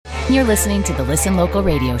You're listening to the Listen Local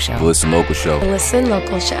Radio Show. The Listen Local Show. The Listen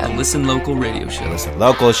Local Show. The Listen Local Radio Show. The Listen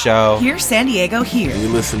Local Show. Here's San Diego here. You're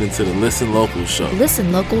listening to the Listen Local Show.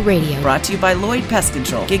 Listen Local Radio. Brought to you by Lloyd Pest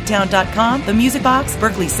Control, Gigtown.com, The Music Box,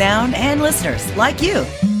 Berkeley Sound, and listeners like you.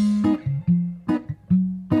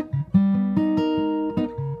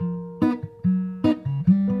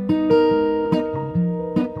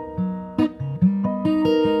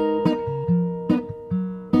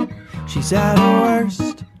 She's at her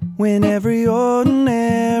worst when every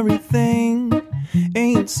ordinary thing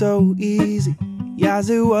ain't so easy as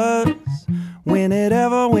it was. When at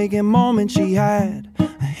every waking moment she had a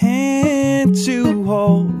hand to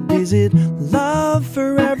hold. Is it love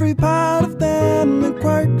for every part of them that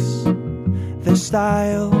quirks their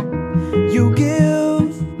style? You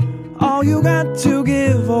give all you got to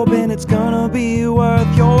give, hoping it's gonna be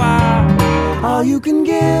worth your while. All you can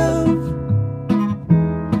give,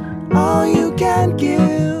 all you can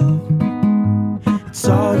give, it's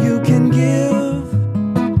all you can give,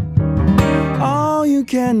 all you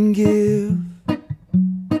can give.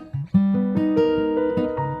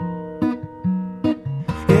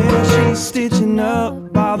 Yeah, she's stitching up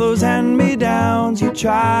all those hand-me-downs you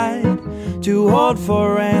tried to hold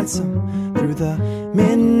for ransom through the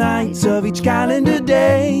midnights of each calendar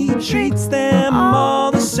day. Treats them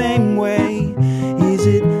all the same way. Is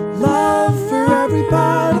it love for every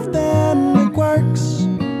part of them that quirks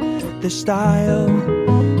their style?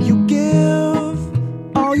 You give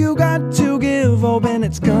all you got to give, hoping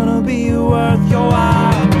it's gonna be worth your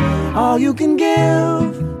while. All you can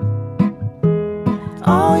give,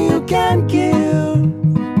 all you can give,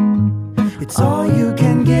 it's all you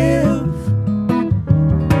can give,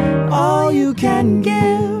 all you can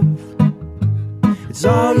give, it's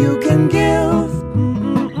all you can give,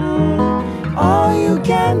 all you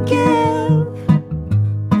can give,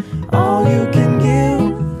 all you can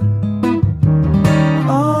give,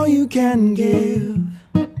 all you can give.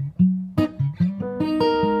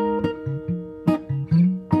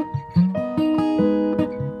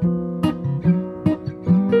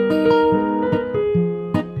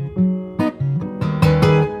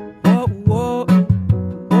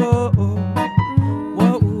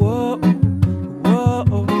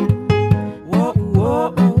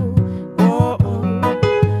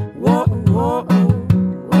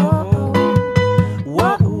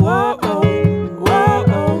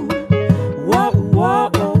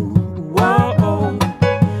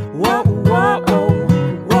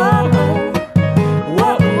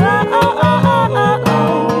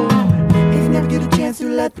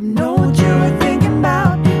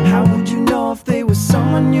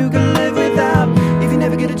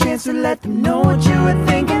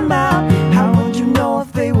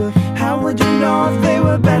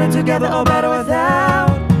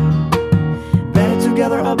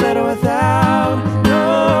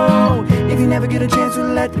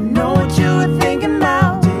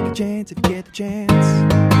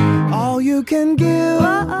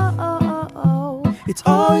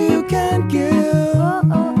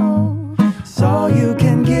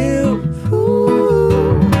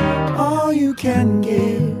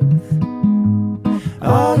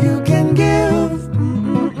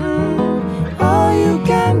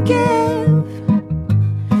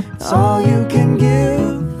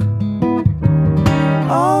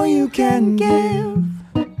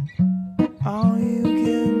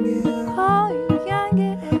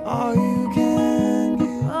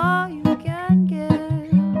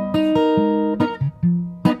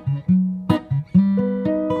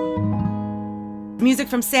 Music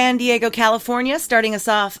from San Diego, California, starting us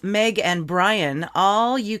off, Meg and Brian,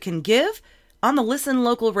 All You Can Give, on the Listen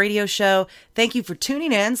Local Radio Show. Thank you for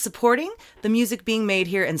tuning in, supporting the music being made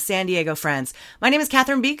here in San Diego, friends. My name is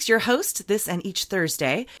Catherine Beeks, your host this and each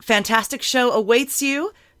Thursday. Fantastic show awaits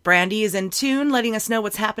you. Brandy is in tune, letting us know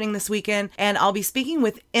what's happening this weekend, and I'll be speaking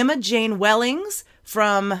with Emma Jane Wellings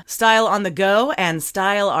from Style on the Go and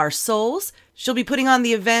Style Our Souls. She'll be putting on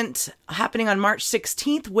the event happening on March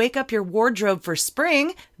 16th, Wake Up Your Wardrobe for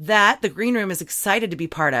Spring, that the Green Room is excited to be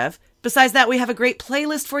part of. Besides that, we have a great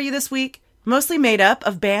playlist for you this week, mostly made up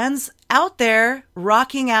of bands out there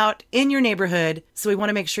rocking out in your neighborhood. So we want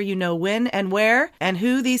to make sure you know when and where and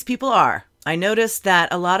who these people are. I noticed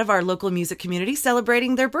that a lot of our local music community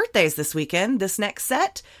celebrating their birthdays this weekend. This next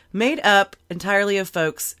set made up entirely of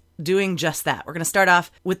folks doing just that. We're going to start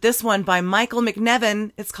off with this one by Michael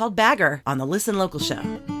McNevin. It's called Bagger on the Listen Local Show.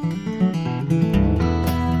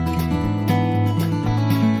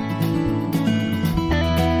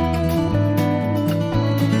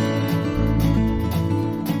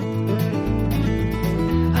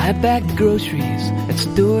 I bagged the groceries at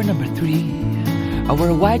store number 3. I wear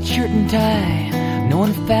a white shirt and tie, no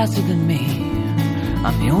one faster than me.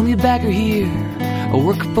 I'm the only bagger here, I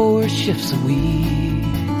work 4 shifts a week.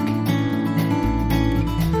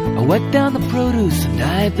 I wet down the produce and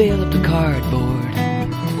I bale up the cardboard,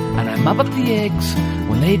 and I mop up the eggs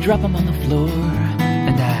when they drop them on the floor,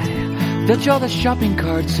 and I filch all the shopping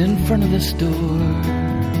carts in front of the store.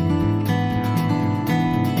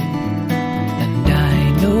 And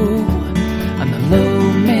I know I'm the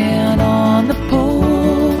low man on the pole,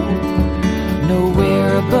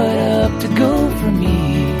 nowhere but up to go for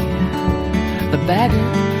me, the bagger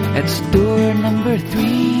at store number 3.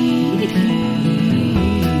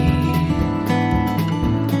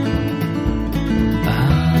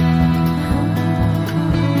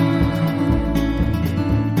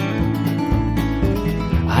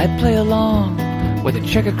 I play along where the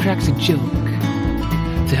checker cracks a joke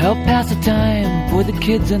to help pass the time for the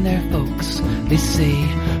kids and their folks. They say,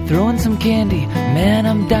 throw in some candy, man,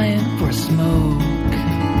 I'm dying for a smoke.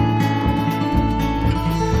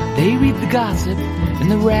 They read the gossip in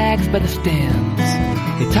the rags by the stands.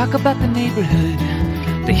 They talk about the neighborhood,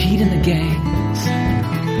 the heat and the gangs.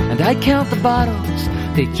 And I count the bottles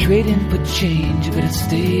they trade in for change, but it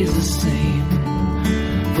stays the same.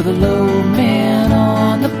 For the low man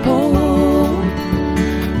on the pole,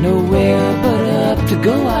 nowhere but up to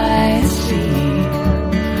go I see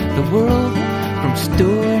the world from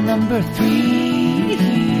store number 3.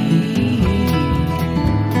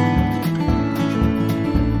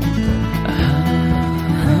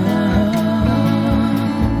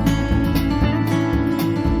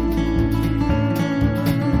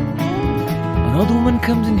 An old woman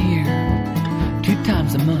comes in here 2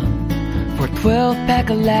 times a month for a 12-pack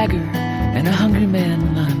of lager and a hungry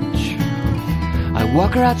man lunch. I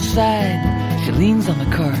walk her outside, she leans on the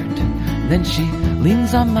cart, then she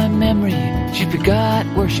leans on my memory, she forgot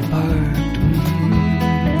where she parked.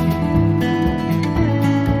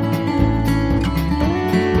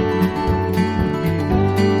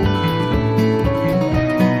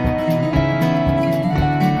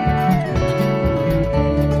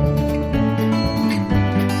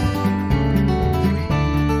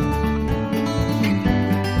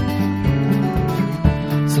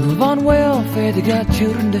 On welfare, they got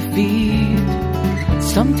children to feed.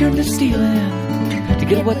 Some turn to stealing to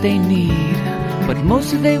get what they need, but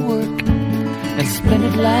mostly they work and spend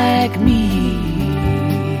it like me.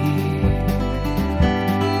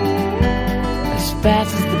 As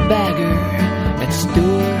fast as the bagger at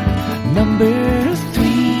store number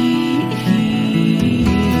 3.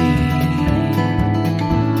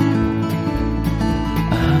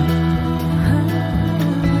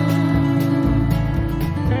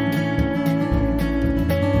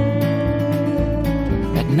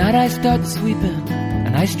 At night I start sweeping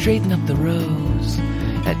and I straighten up the rows.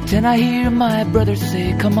 At 10 I hear my brother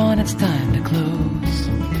say, come on, it's time to close.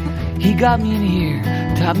 He got me in here,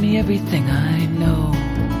 taught me everything I know,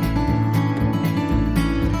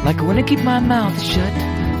 like when to keep my mouth shut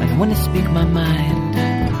and when to speak my mind,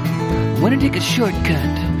 when to take a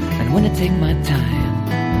shortcut and when to take my time,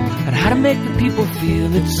 and how to make the people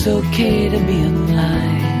feel it's okay to be in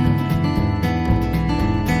line,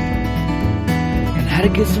 to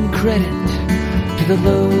give some credit to the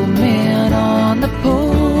low man on the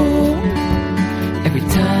pole. Every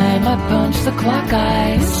time I punch the clock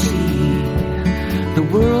I see the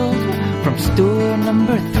world from store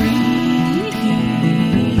number 3.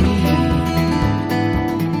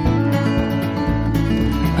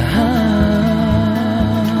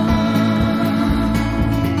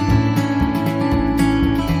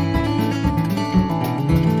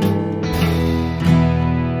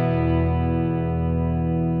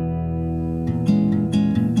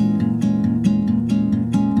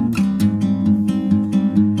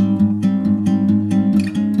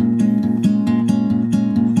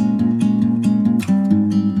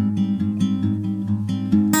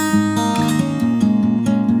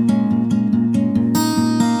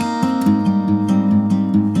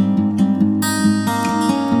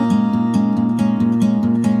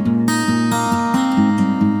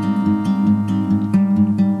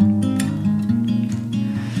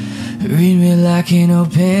 Read me like an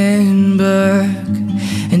open book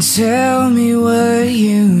and tell me what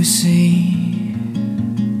you see.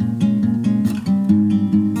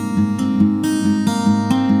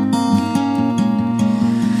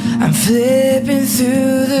 I'm flipping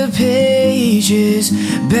through the pages,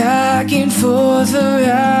 back and forth for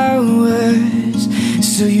hours,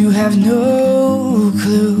 so you have no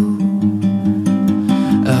clue.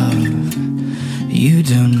 Oh, you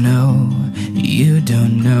don't know. You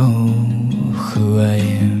don't know who I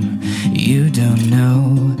am. You don't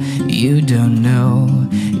know. You don't know.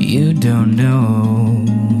 you don't know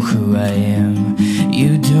who I am.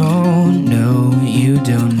 You don't know, you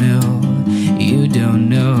don't know, you don't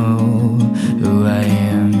know who I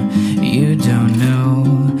am. You don't know,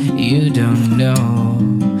 you don't know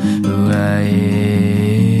who I am.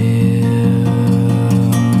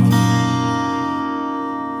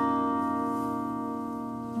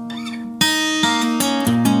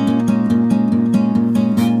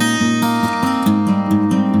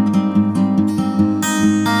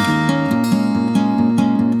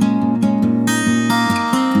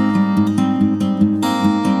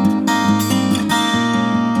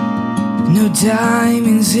 No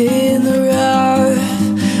diamonds in the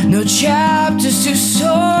rough, no chapters to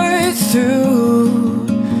sort through.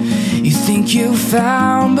 You think you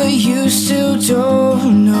found, but you still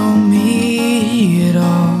don't know me at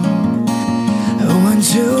all. I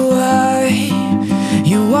wonder why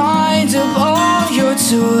you wind up all your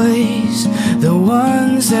toys, the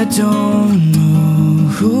ones that don't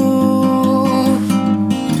move.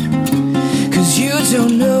 'Cause you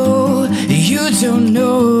don't know, you don't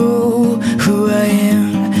know who I am.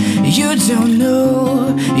 You don't know,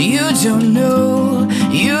 you don't know,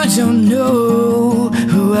 you don't know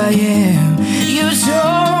who I am. You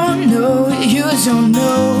don't know, you don't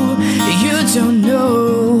know, you don't know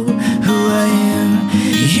who I am.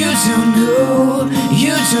 You don't know,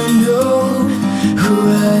 you don't know who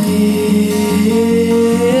I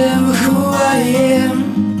am, who I am,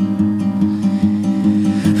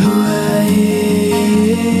 who I am,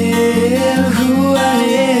 who I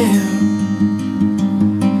am,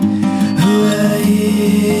 who I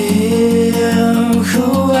am, who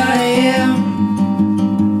I am,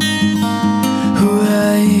 who I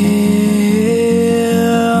am.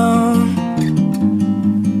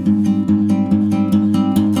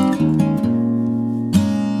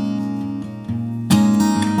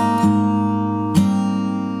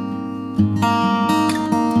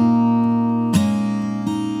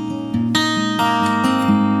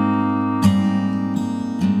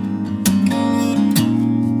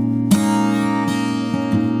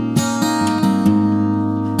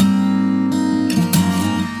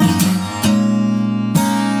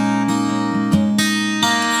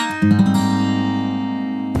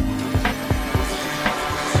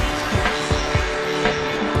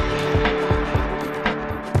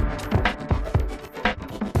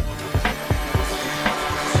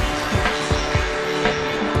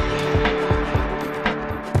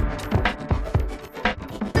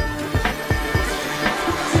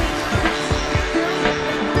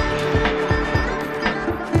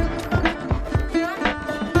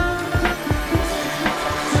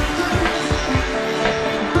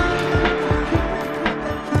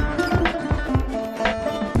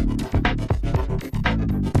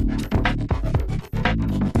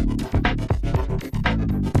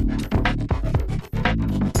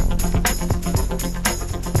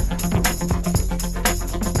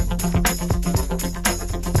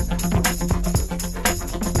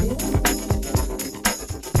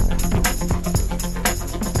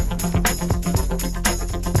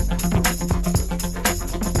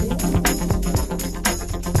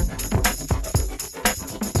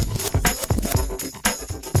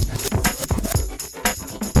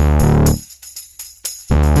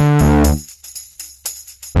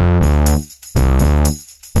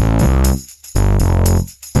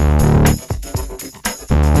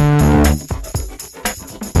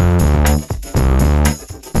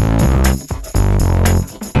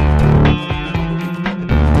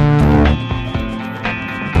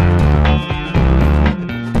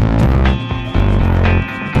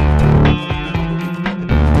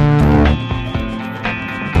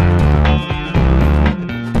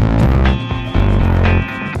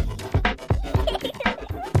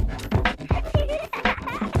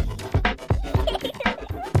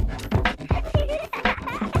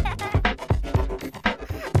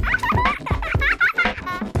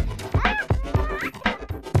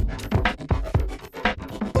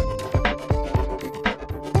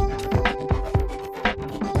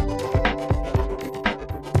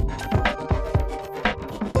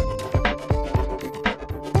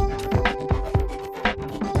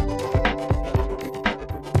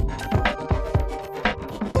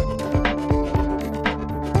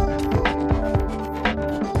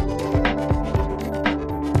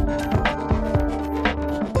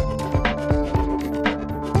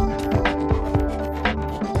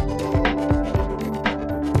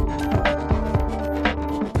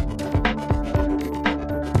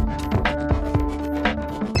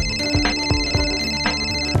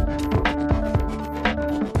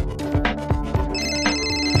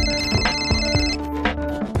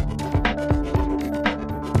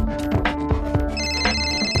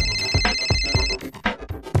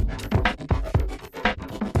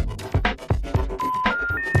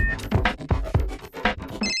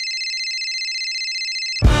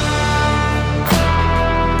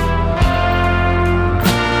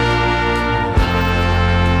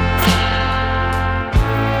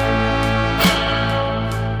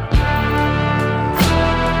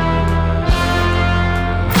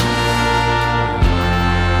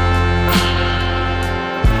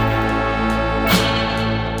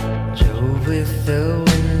 with the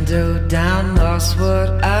window down, lost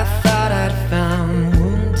what I thought I'd found,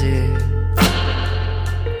 wounded,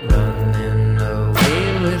 running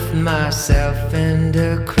away with myself and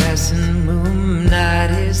a crescent moon.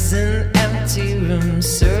 Night is an empty room,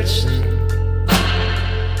 searching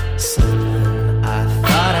something I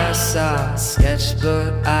thought I saw, sketch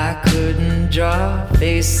but I couldn't draw,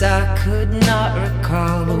 face I could not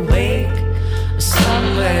recall, awake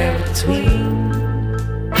somewhere between.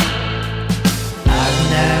 I'd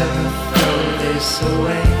never throw this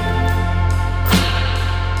away,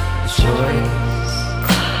 the choice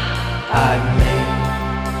I've made.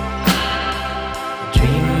 The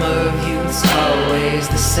dream of you's always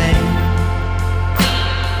the same,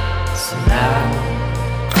 so now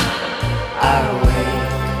I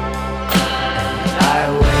wake and I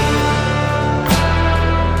wait.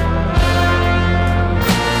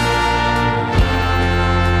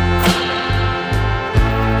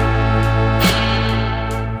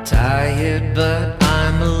 Tired but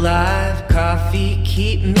I'm alive, coffee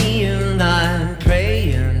keep me in line,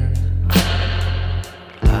 praying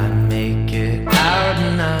I make it out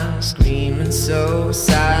now, screaming so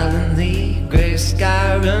silently. Gray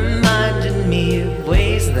sky reminded me of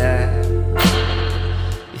ways that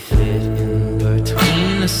you fit in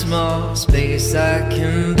between a small space I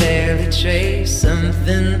can barely trace,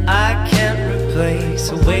 something I can't replace,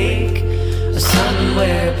 awake or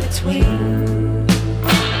somewhere between.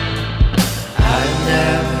 I'd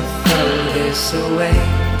never throw this away,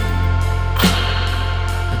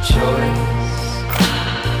 a choice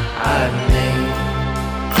I've made.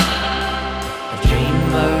 A dream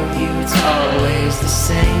of you, it's always the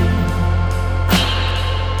same,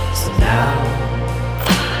 so now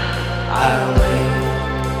I wait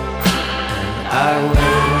and I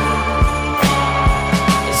wait.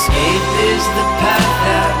 Escape is the path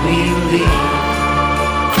that we lead,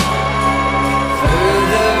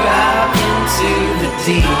 further out into the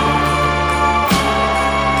deep,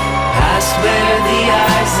 past where the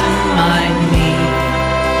eyes of mine meet.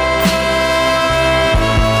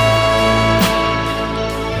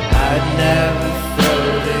 I'd never throw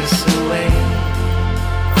this away,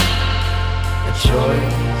 a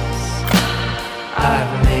choice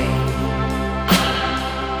I've made.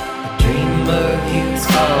 A dream of you's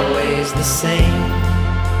always the same,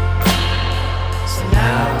 so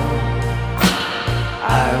now I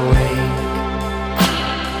wake.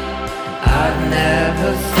 I'd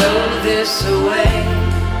never throw this away,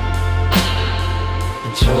 a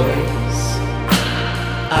choice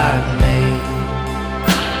I've made.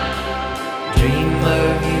 Dream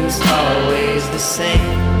of you's always the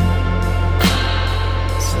same,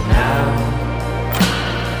 so now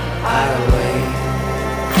I wait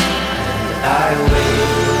and I wait.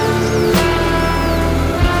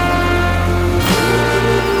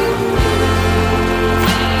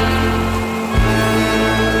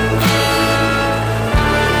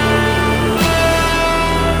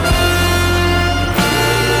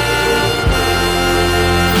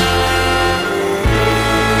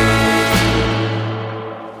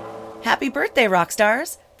 Happy birthday, rock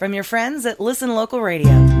stars, from your friends at Listen Local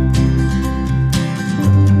Radio.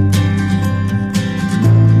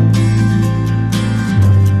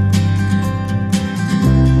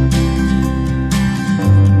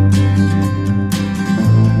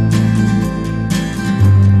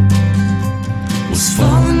 Was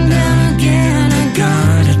falling down again, I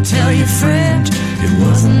gotta tell you, friend, it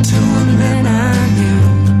wasn't until then I knew.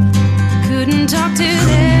 Couldn't talk to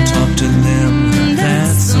them.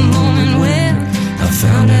 That's the moment when I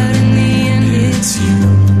found out in the end it's you.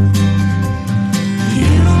 You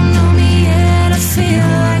don't know me yet, I feel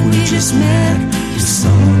like we just met. You're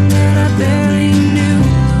someone that I barely knew.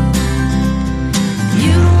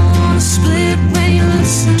 You don't wanna split when you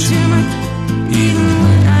listen to me, even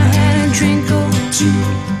when I had a drink or two.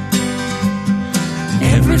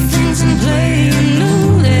 Everything's in play, I know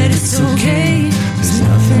that it's okay. There's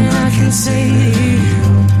nothing I can say to you.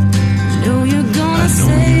 Know you're gonna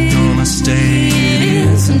stay.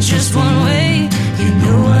 It isn't just one way. You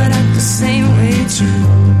know I'd act the same way too.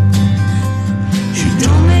 You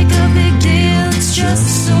don't make a big deal, it's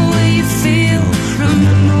just the way you feel.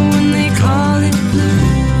 Remember when they call it blue?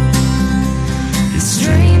 It's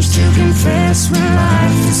strange to confess when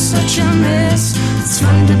life is such a mess. It's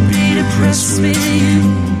fun to be depressed with you.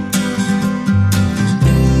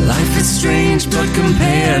 Life is strange, but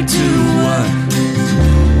compared to what?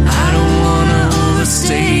 I don't wanna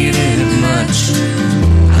overstate it much.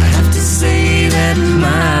 I have to say that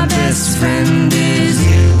my best friend is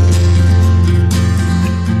you.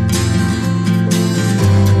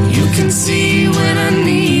 You can see when I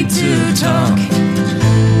need to talk,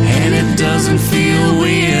 and it doesn't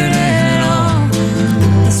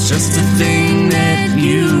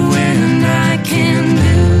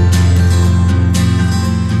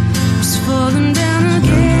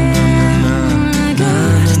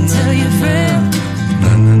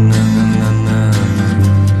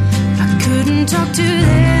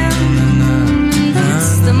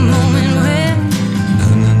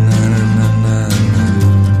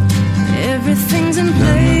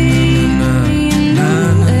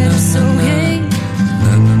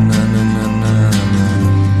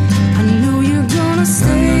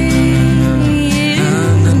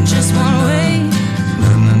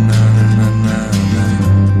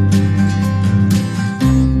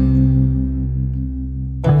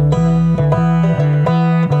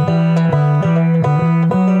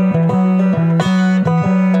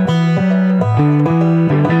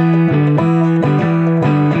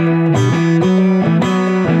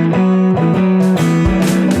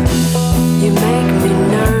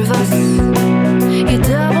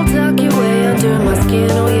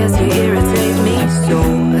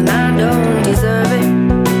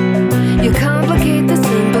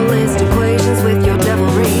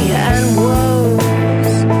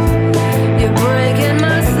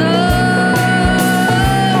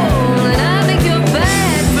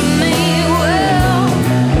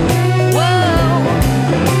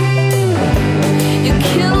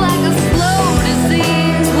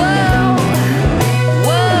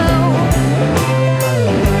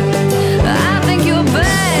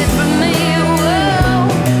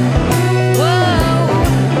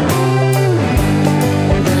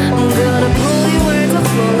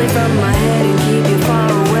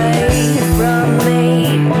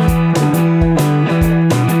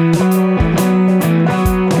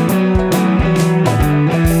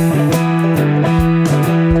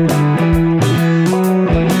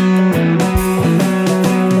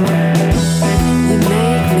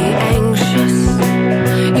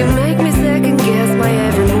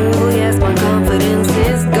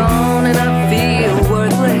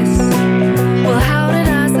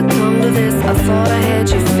I thought I had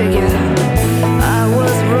you figured. I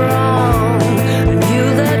was wrong, and you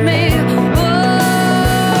let me.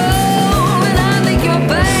 Whoa, and I think you're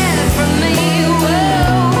bad for me.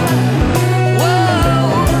 Whoa,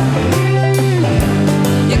 whoa.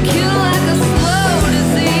 You kill like a slow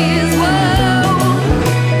disease. Whoa,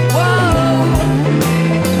 whoa.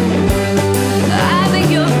 I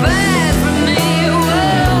think you're bad for me.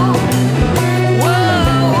 Whoa,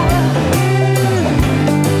 whoa.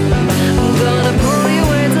 I'm gonna pull your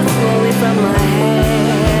words up slowly from my head.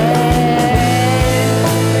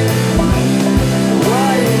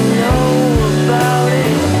 What do you know about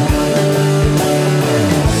it?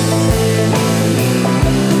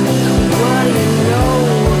 What do you know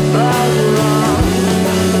about love?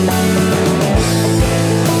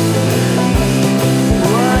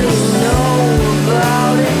 What do you know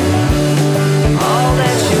about it? All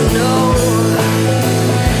that you know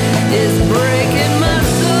is breaking my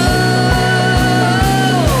soul,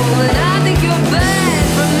 and I think you're bad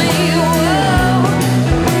for me. Whoa,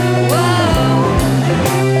 whoa.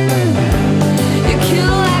 You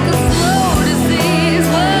kill like a slow disease.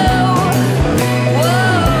 Whoa,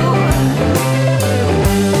 whoa.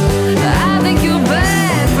 I think you're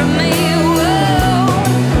bad for me. Whoa,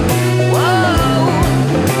 whoa.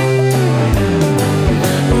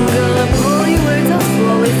 I'm gonna pull your words out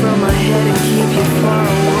slowly from my head and keep you far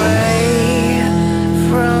away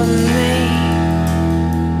from me.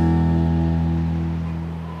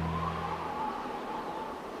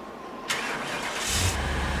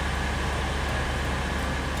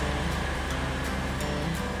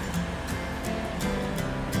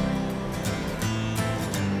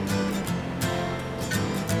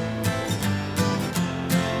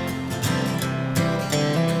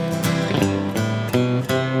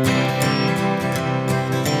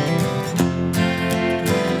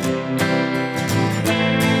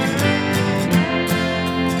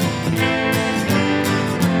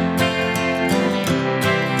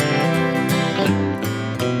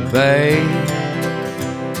 Babe,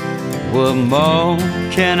 what more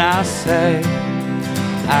can I say?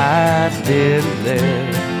 I did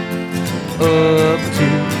live up to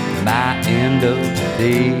my end of the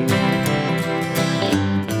day.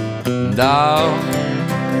 And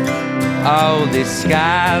all this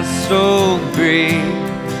sky's so gray,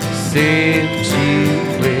 set you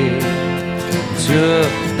away,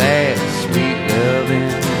 took that sweet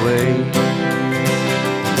loving away.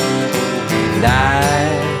 And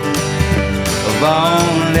I've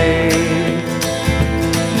only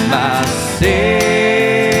myself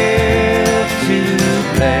to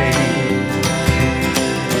blame.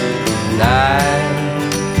 And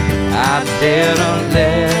I didn't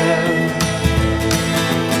live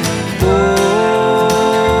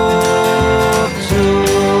up to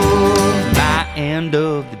my end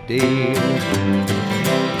of the day.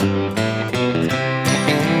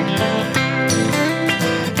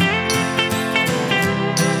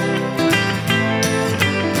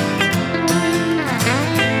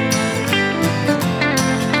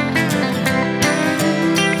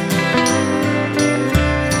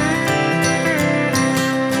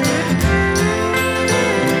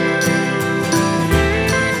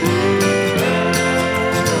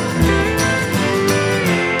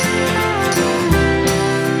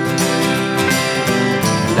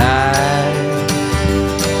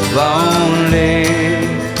 Only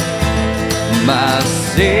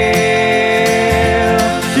myself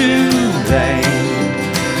to blame.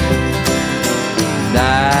 And I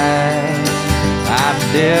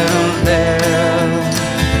didn't live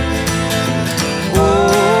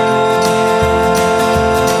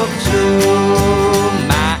up to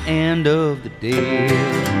my end of the day.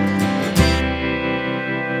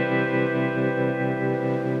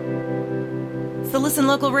 It's the Listen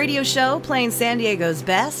Local radio show playing San Diego's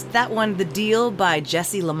best. That one, The Deal by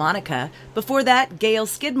Jesse LaMonica. Before that, Gail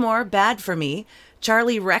Skidmore, Bad for Me.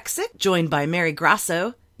 Charlie Rexick, joined by Mary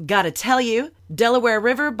Grasso. Gotta Tell You. Delaware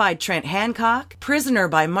River by Trent Hancock. Prisoner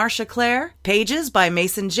by Marcia Clare. Pages by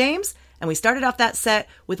Mason James. And we started off that set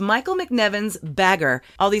with Michael McNevins' Bagger.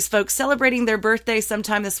 All these folks celebrating their birthday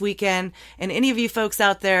sometime this weekend. And any of you folks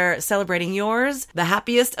out there celebrating yours, the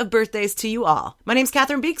happiest of birthdays to you all. My name's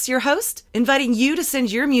Catherine Beeks, your host, inviting you to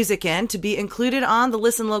send your music in to be included on the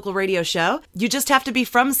Listen Local radio show. You just have to be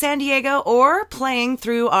from San Diego or playing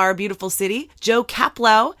through our beautiful city. Joe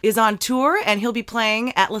Kaplow is on tour and he'll be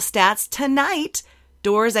playing at Lestat's tonight.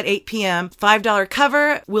 Doors at 8 p.m. $5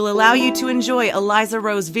 cover will allow you to enjoy Eliza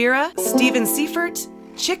Rose Vera, Steven Seifert,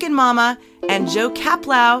 Chicken Mama, and Joe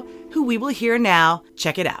Kaplow, who we will hear now.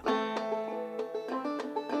 Check it out.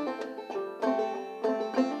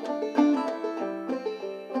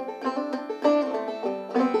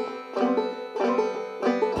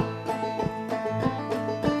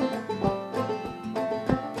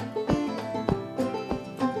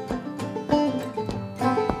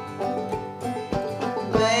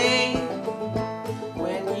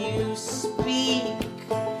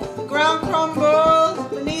 world crumbles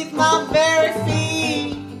beneath my very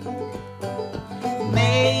feet.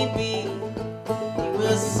 Maybe you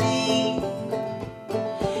will see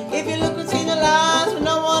if you look between the lines when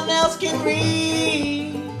no one else can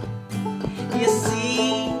read. You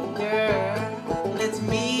see, girl, it's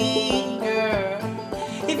me, girl.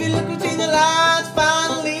 If you look between the lines,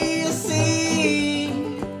 finally you'll see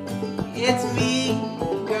it's me,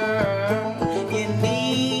 girl. You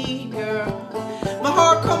need, girl. My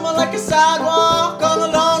heart crumbled like a sidewalk on a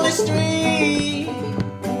lonely street.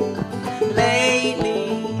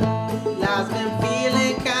 Lately, life's been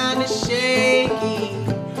feeling kinda shaky.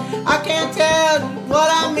 I can't tell what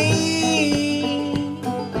I mean.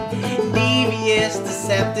 Devious,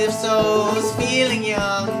 deceptive souls, feeling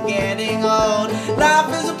young, getting old.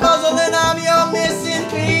 Life is a puzzle and I'm your missing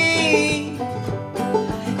piece.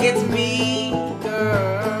 It's me,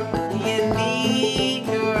 girl, you need,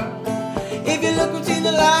 girl. If you look between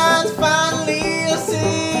the lines, finally you'll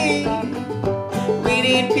see we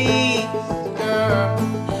need peace, girl,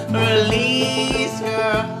 release,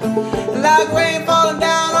 girl. Like rain falling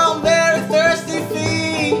down on very thirsty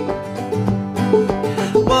feet.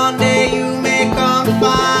 One day you may come to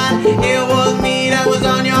find it was me that was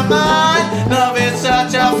on your mind. Love is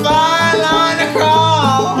such a fine line to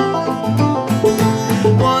cross.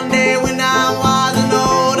 One day when I'm wise and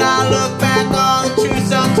old, I look back on the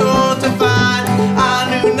truths I'm told to find I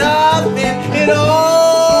knew nothing at all.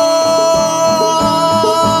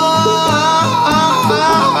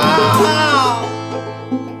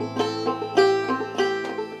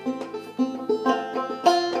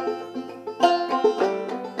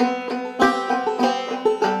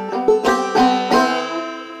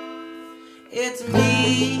 It's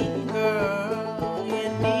me, girl, you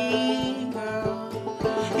need, girl.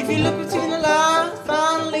 If you look between the lines,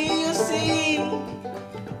 finally you'll see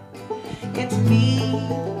it's me,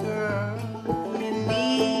 girl, you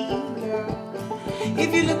need, girl.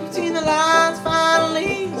 If you look between the lines,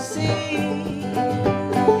 finally you'll see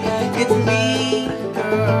it's me,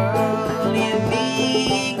 girl, you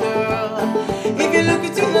need, girl. If you look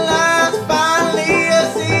between the lines, finally you'll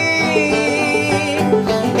see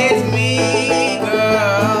it's me,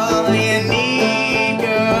 girl, you need,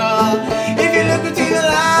 girl. If you look between the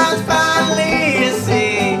lines, finally you see.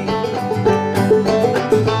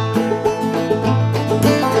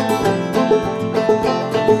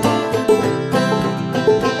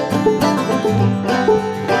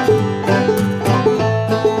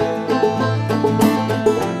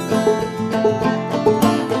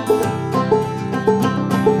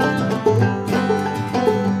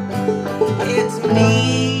 It's me,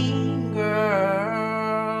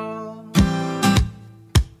 girl.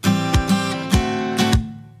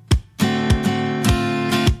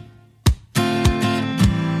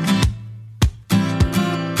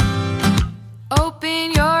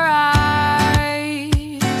 Open your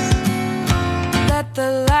eyes, let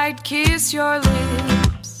the light kiss your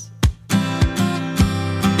lips.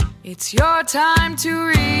 It's your time to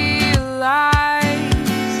realize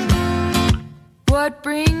what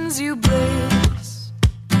brings you bliss.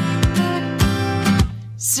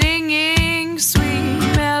 Singing sweet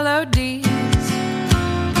melodies,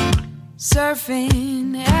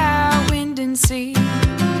 surfing our wind and sea,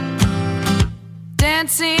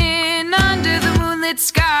 dancing under the moonlit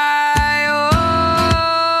sky. Oh,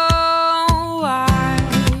 why?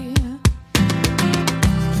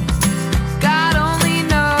 God only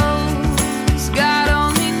knows, God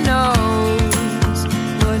only knows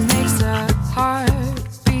what makes a heart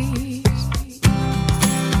beat.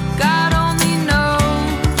 God only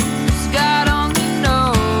knows, God only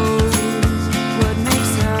knows what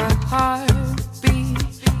makes a heart beat.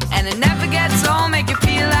 And it never gets old, make it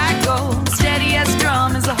feel like gold, steady as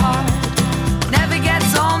drum is a heart. Never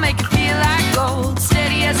gets old, make it feel like gold,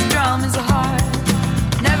 steady as drum is a heart.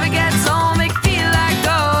 Never gets old, make it feel like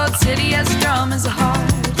gold, steady as drum is a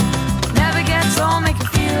heart. Never gets old, make it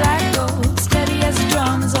feel like gold, steady as a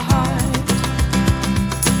drum is a heart.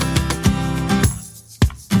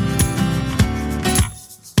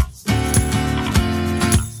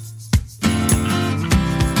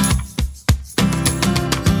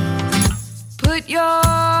 Put your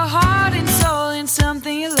heart and soul in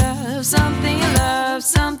something you love, something you love,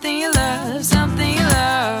 something you love, something you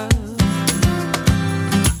love.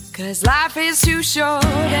 'Cause life is too short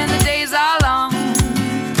and the days are long.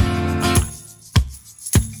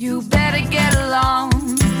 You better get along.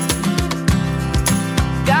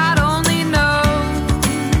 God only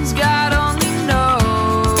knows, God only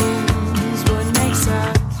knows what makes a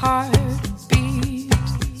heart beat.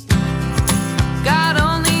 God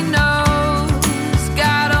only knows,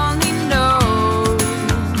 God only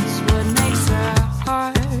knows what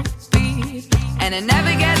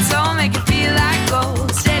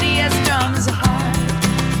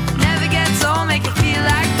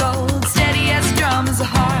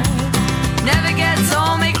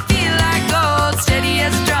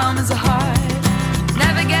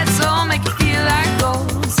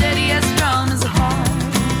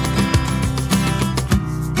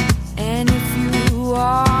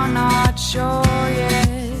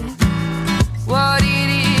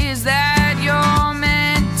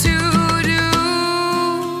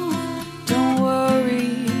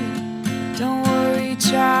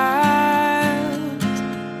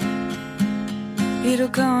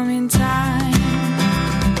come in time.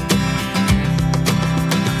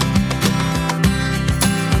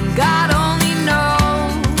 God only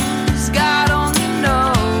knows, God only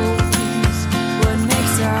knows what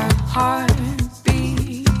makes our heart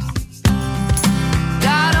beat.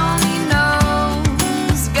 God only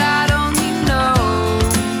knows, God only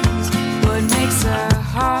knows what makes our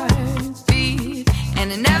heart beat.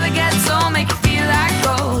 And it never gets old, make it feel like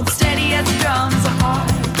gold, steady as a drum is a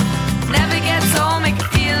heart. Never gets old, make it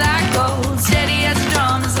feel like gold, steady as a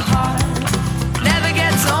drum is a heart. Never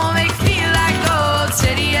gets old, make it feel like gold,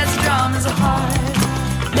 steady as a drum is a heart.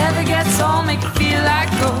 Never gets old, make it feel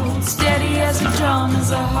like gold, steady as a drum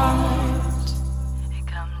is a heart. It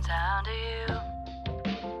comes down to you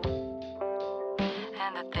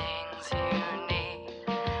and the things you need.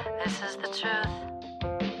 This is the truth.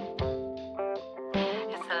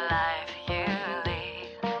 It's the life you lead.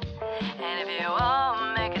 And if you won't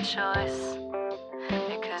make a choice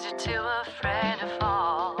because you're too afraid to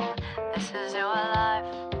fall, this is your life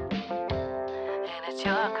and it's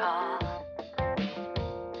your call.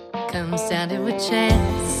 Comes down to a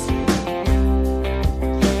chance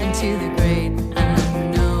into the great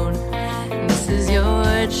unknown. This is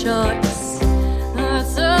your choice.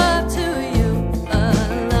 It's up to you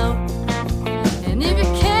alone. And if you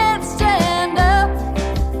can't stand up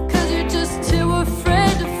 'cause you're just too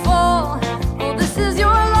afraid to fall, well, this is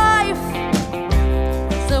your life,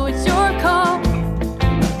 so it's your call.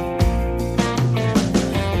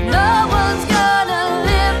 No one's gonna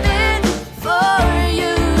live it for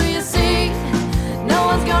you, you see. No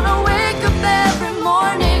one's gonna wake up every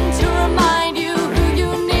morning to remind you who you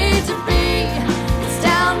need to be. It's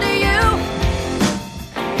down to you.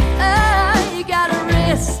 You gotta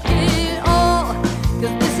risk it all,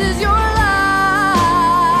 'cause this is your life,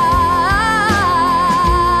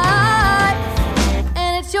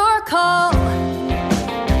 and it's your call.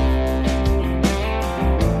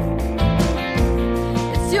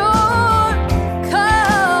 It's your call.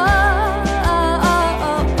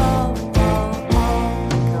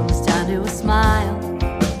 Comes down to a smile,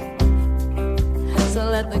 so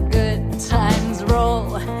let the good times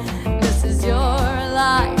roll. This is your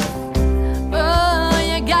life. Oh,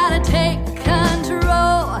 you gotta take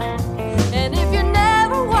control. And if you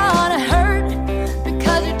never wanna hurt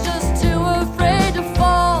because you're just too afraid to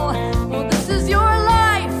fall, well, this is your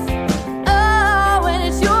life. Oh, and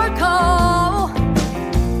it's your call.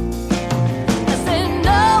 I said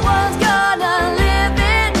no one's gonna live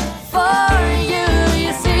it for you,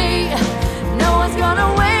 you see. No one's gonna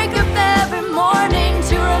wake up every morning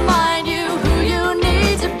to remind you who you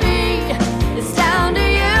need to be.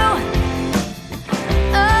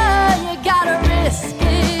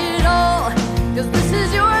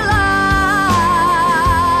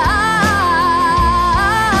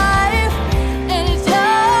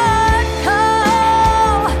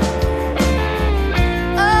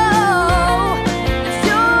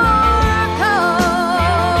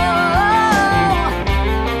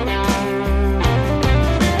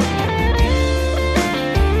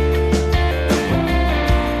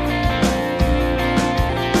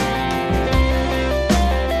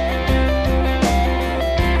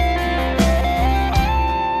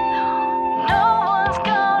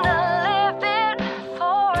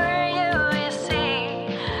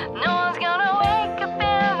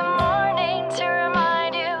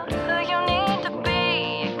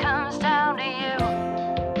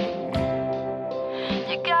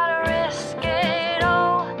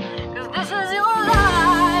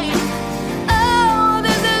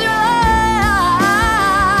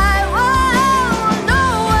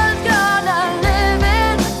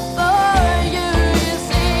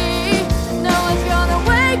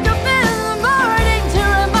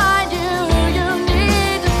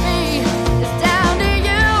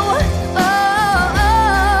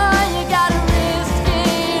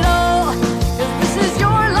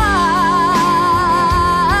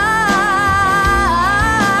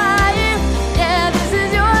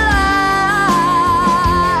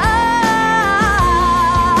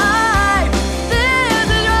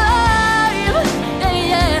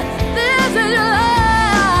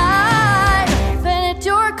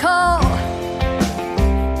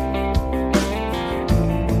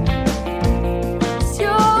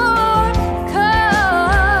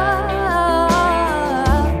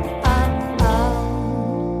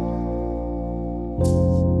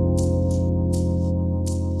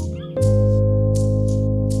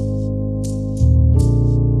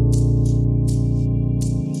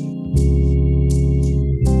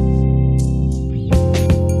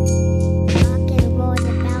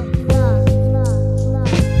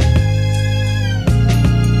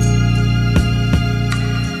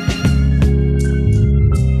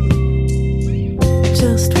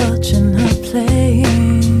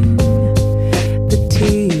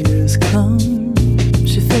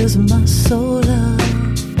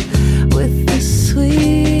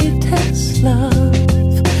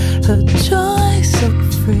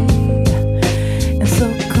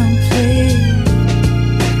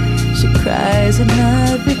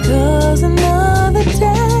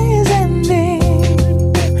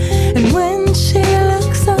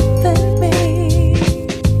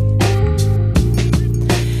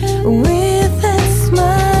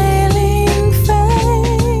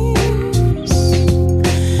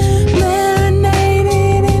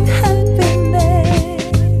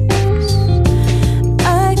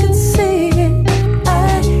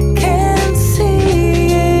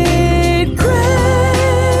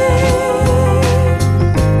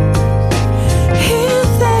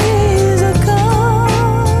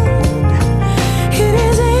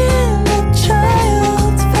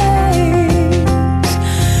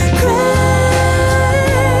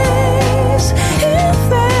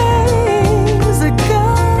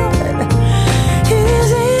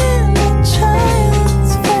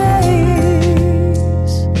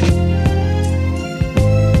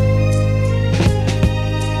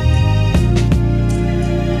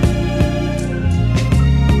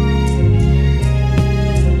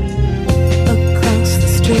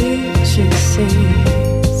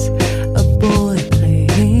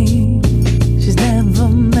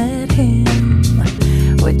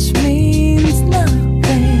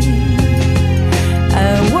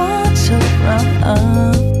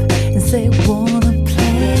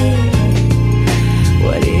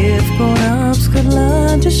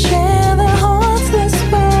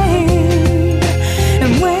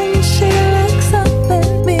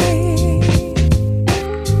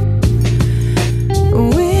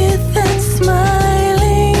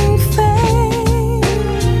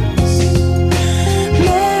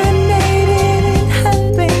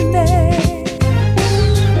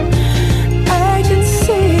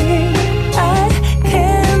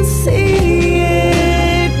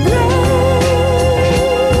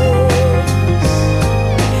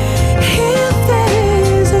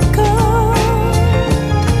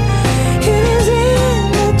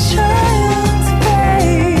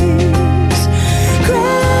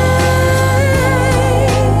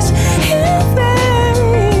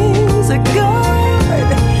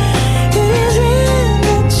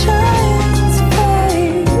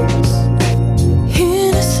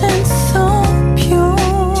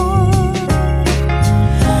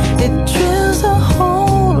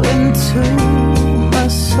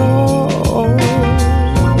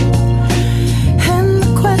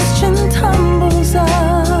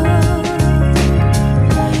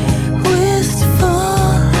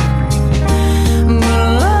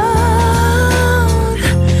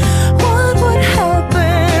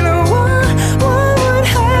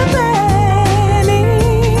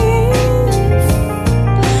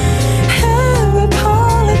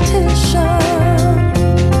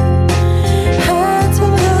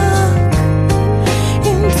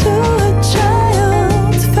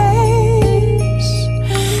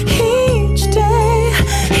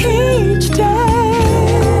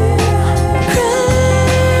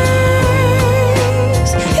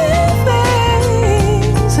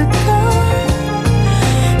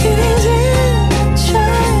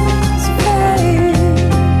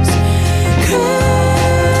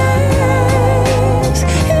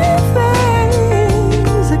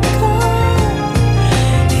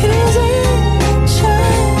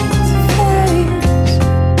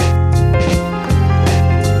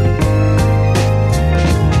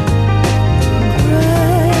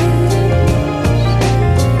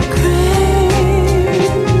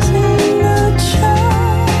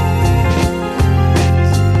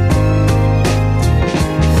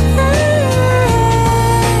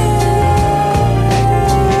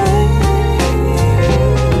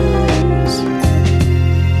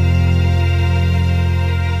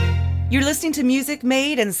 You're listening to music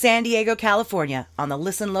made in San Diego, California on the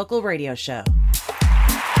Listen Local radio show.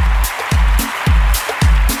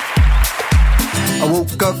 I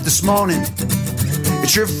woke up this morning, it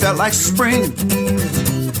sure felt like spring.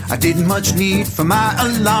 I didn't much need for my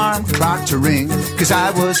alarm clock to ring, 'cause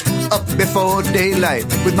I was up before daylight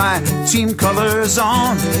with my team colors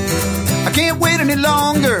on. I can't wait any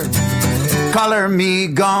longer, color me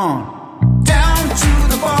gone. Down to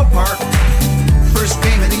the ballpark, first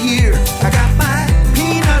game of the year. I got my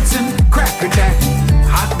peanuts and Cracker Jack,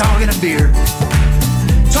 hot dog and a beer.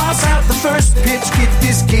 Toss out the first pitch, get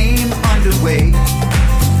this game underway.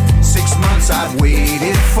 6 months I've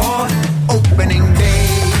waited for opening day.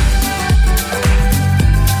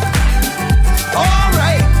 All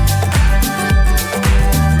right.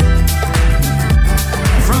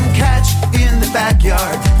 From catch in the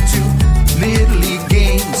backyard to Little League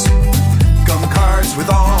games, gum cards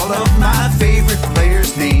with all of my favorite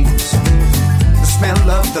players' names. The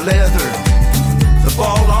smell of the leather, the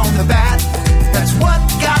ball on the bat, that's what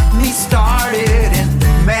got me started, and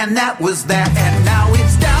man, that was that. And now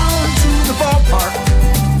it's down to the ballpark,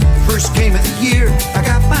 first game of the year. I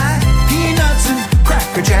got my peanuts and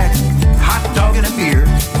Cracker Jack, hot dog and a beer.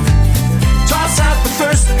 Toss out the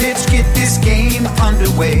first pitch, get this game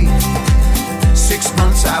underway. 6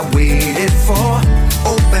 months I waited for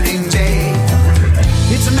opening day.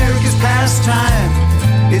 It's America's pastime,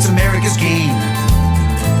 it's America's game.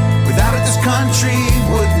 Without it, this country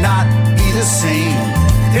would not be the same.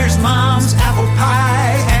 There's mom's apple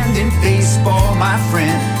pie, and in baseball, my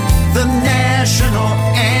friend, the national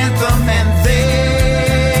anthem, and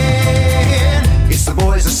then it's the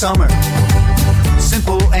boys of summer,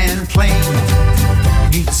 simple and plain.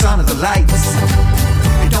 Need the sun of the lights,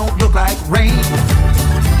 it don't look like rain.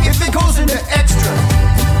 If it goes into extra,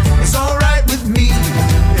 it's alright with me.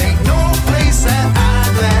 There ain't no place that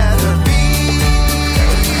I'd rather be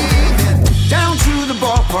than down to the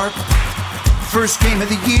ballpark, first game of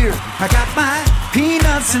the year. I got my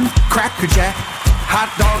peanuts and Cracker Jack, hot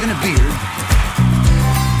dog and a beer.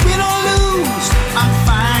 Win or lose, I'm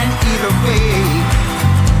fine either way.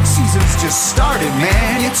 Season's just started,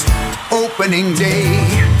 man, it's opening day.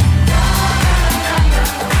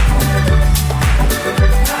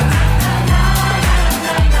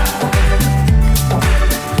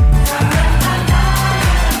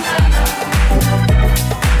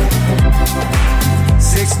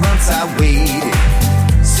 6 months I waited,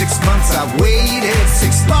 6 months I waited,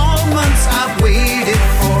 6 long months I waited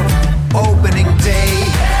for opening day.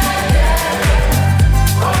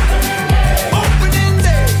 Opening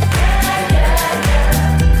day.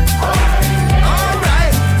 All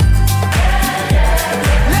right.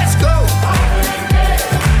 Let's go.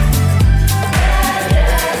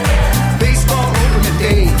 Baseball opening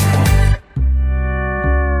day.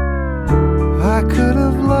 I could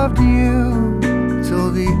have loved you till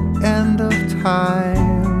the end of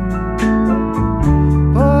time,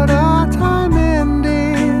 but our time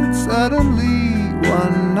ended suddenly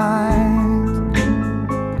one night.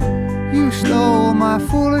 You stole my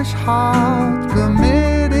foolish heart,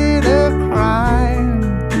 committed a crime.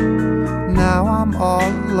 Now I'm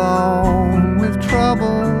all alone with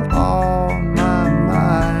trouble on my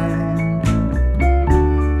mind.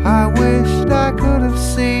 I wished I could have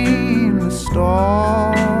seen the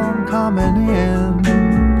storm coming in,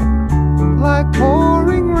 like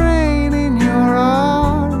pouring rain in your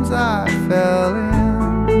arms I fell in.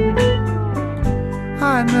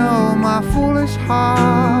 I know my foolish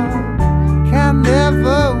heart can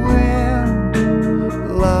never win.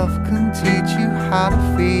 Love can teach you how to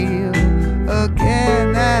feel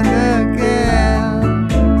again and again.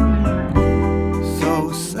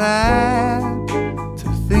 So sad to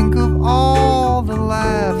think of all the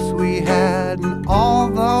laughs we had and all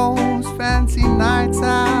those fancy nights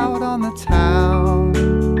out on the town.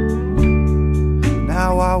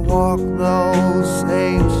 Now I walk those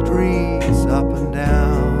same streets up and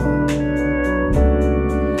down,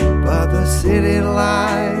 but the city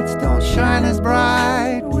lights don't shine as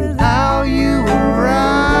bright without you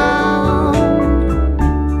around.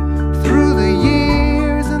 Through the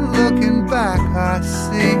years and looking back, I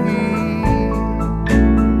see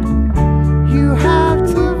you had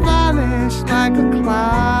to vanish like a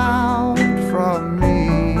cloud from me.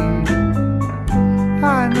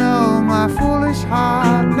 I know my foolish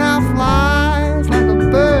heart now flies like a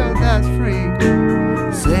bird that's free,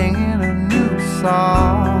 singing a new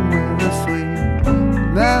song with a sweet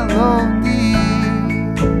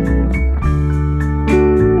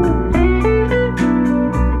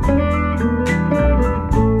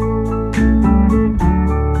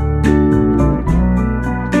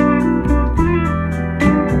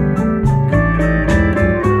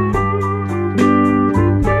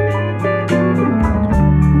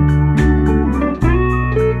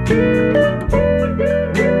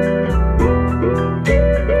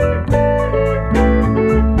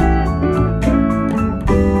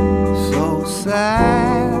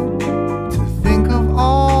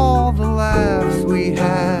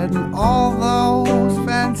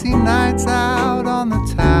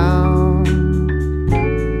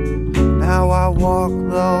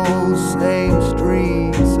walk those same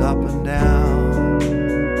streets up and down.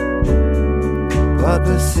 But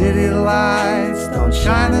the city lights don't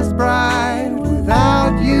shine as bright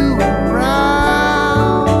without you around.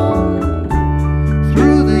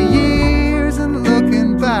 Through the years and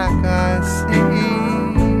looking back, I see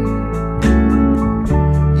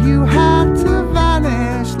you had to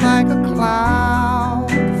vanish like a cloud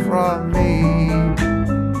from me.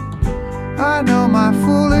 I know my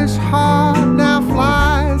foolish heart now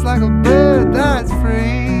flies like a bird that's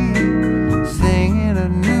free, singing a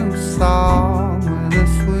new song with a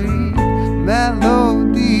sweet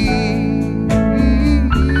melody.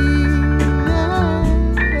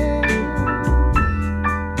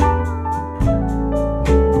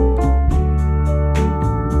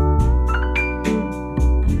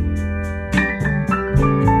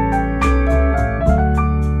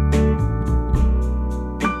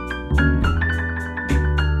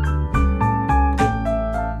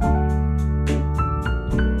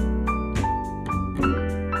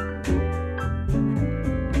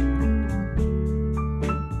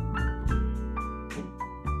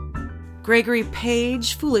 Gregory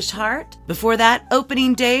Page, Foolish Heart. Before that,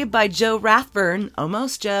 Opening Day by Joe Rathburn,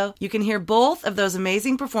 Almost Joe. You can hear both of those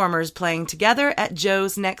amazing performers playing together at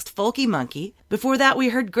Joe's next Folky Monkey. Before that, we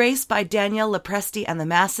heard Grace by Danielle Lepresti and the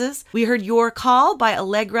Masses. We heard Your Call by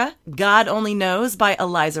Allegra, God Only Knows by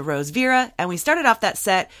Eliza Rose Vera, and we started off that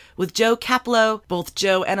set with Joe Caplow, both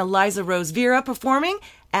Joe and Eliza Rose Vera performing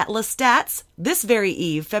at Lestat's this very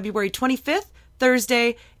eve, February 25th,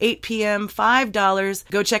 Thursday, 8 p.m., $5.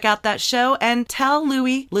 Go check out that show and tell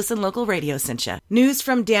Louie Listen Local Radio sent ya. News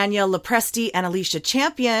from Danielle Lepresti and Alicia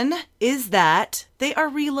Champion is that they are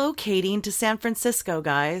relocating to San Francisco,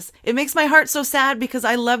 guys. It makes my heart so sad because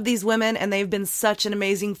I love these women and they've been such an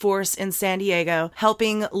amazing force in San Diego,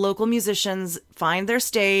 helping local musicians find their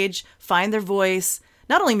stage, find their voice.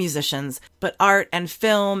 Not only musicians, but art and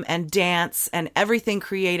film and dance and everything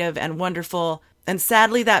creative and wonderful. And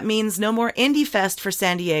sadly, that means no more Indie Fest for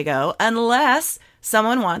San Diego unless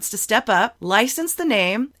someone wants to step up, license the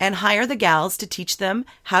name, and hire the gals to teach them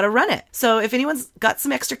how to run it. So if anyone's got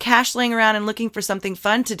some extra cash laying around and looking for something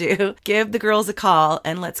fun to do, give the girls a call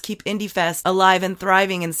and let's keep Indie Fest alive and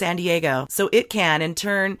thriving in San Diego so it can, in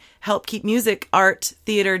turn, help keep music, art,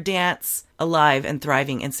 theater, dance alive and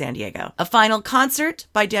thriving in San Diego. A final concert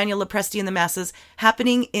by Danielle Lepresti and the Masses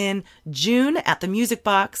happening in June at the Music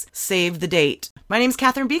Box. Save the date. My name's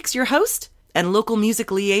Catherine Beeks, your host and local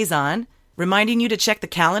music liaison, reminding you to check the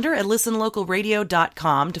calendar at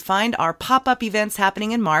listenlocalradio.com to find our pop-up events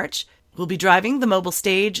happening in March. We'll be driving the mobile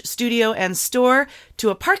stage, studio, and store to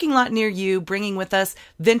a parking lot near you, bringing with us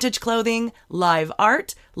vintage clothing, live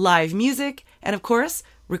art, live music, and of course,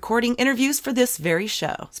 recording interviews for this very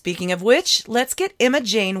show. Speaking of which, let's get Emma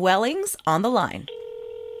Jane Wellings on the line.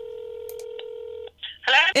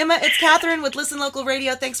 Hello? Emma, it's Catherine with Listen Local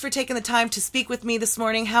Radio. Thanks for taking the time to speak with me this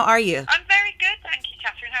morning. How are you? I'm very good, thank you,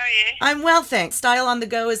 Catherine. How are you? I'm well, thanks. Style on the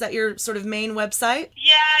Go, is that your sort of main website?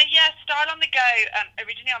 Yeah, Style on the Go.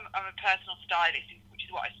 Originally, I'm a personal stylist, which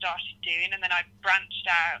is what I started doing, and then I branched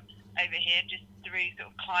out over here just through sort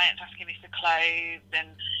of clients asking me for clothes and,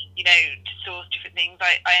 you know, to source different things.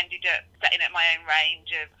 I ended up setting up my own range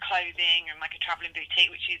of clothing and like a travelling boutique,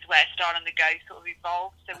 which is where Style on the Go sort of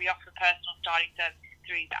evolved. So we offer personal styling services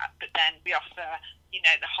through that, but then we offer, you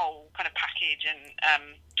know, the whole kind of package and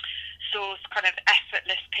source kind of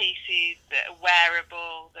effortless pieces that are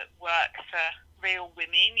wearable, that work for real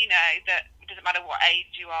women, you know, that it doesn't matter what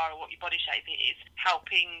age you are or what your body shape is,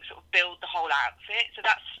 helping sort of build the whole outfit. So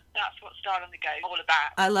that's what Style on the Go is all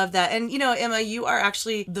about. I love that. And, you know, Emma, you are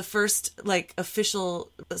actually the first, like,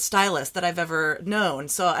 official stylist that I've ever known.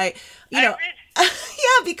 So Really?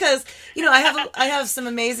 Yeah, because, you know, I have some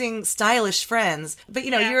amazing stylish friends, but,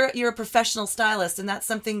 you know, you're a professional stylist, and that's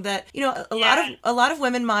something that, you know, a lot of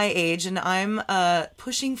women my age, and I'm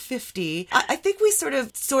pushing 50. I think we sort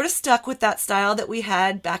of stuck with that style that we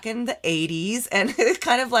had back in the 80s, and it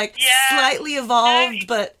kind of like slightly evolved,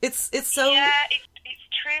 but it's so. Yeah, it's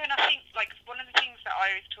true, and I think like one of the things that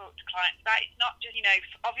I always talk to clients about, it's not just, you know,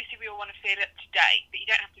 obviously we all want to feel up to date, but you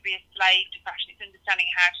don't have to be a slave to fashion. It's understanding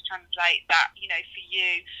how to translate that, you know, for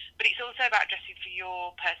you. But it's also about dressing for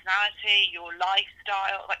your personality, your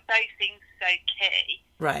lifestyle. Like, those things are so key.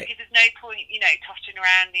 Right. Because there's no point, you know, tottering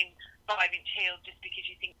around in 5-inch heels just because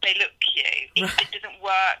you think they look cute. It doesn't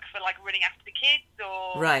work for, like, running after the kids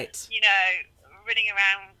or, you know, running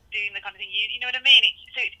around doing the kind of thing you know what I mean?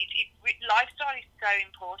 Lifestyle is so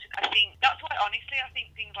important. I think that's why, honestly, I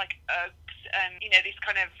think things like Uggs and, you know, this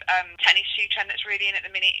kind of tennis shoe trend that's really in at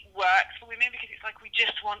the minute works for women because it's like we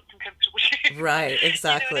just want some comfortable shoes. Right,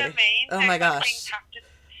 exactly. You know what I mean? Oh so my like, gosh.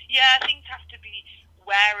 things have to be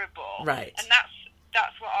wearable. Right. And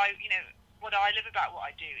that's what I love about what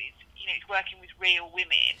I do is, you know, it's working with real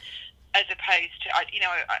women as opposed to,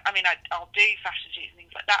 I'll do fashion shoots and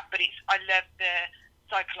things like that, but I love the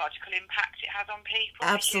psychological impact it has on people.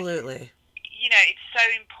 Absolutely. Because, you know, it's so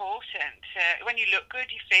important when you look good,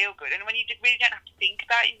 you feel good. And when you really don't have to think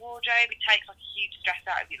about your wardrobe, it takes like a huge stress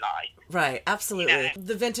out of your life. Right, absolutely. You know?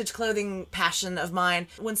 The vintage clothing passion of mine.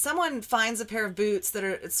 When someone finds a pair of boots that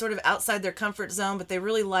are sort of outside their comfort zone, but they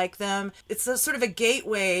really like them, it's sort of a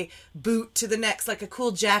gateway boot to the next, like a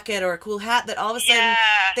cool jacket or a cool hat that all of a sudden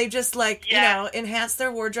they've just you know, enhanced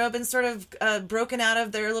their wardrobe and sort of broken out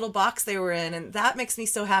of their little box they were in. And that makes me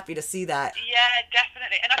so happy to see that. Yeah,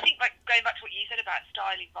 definitely. And I think, like, going back to what you said about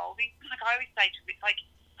style evolving, like I always say to people,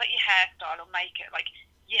 it's like your hairstyle or makeup, like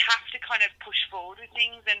you have to kind of push forward with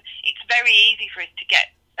things, and it's very easy for us to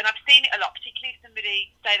get, and I've seen it a lot, particularly if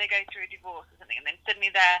somebody, say they go through a divorce or something, and then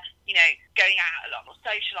suddenly they're, you know, going out a lot or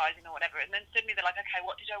socialising or whatever, and then suddenly they're like, okay,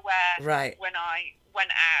 what did I wear when I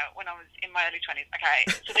went out when I was in my early 20s? Okay,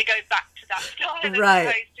 so they go back to that style as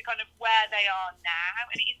opposed to kind of where they are now,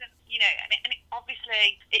 and it isn't, you know, and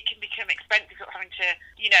obviously it can become expensive sort of having to,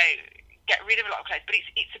 you know, get rid of a lot of clothes, but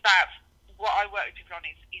it's about what I work with people on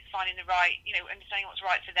is finding the right, you know, understanding what's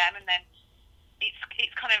right for them, and then it's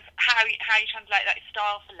kind of how you translate that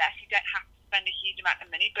style for less. You don't have to spend a huge amount of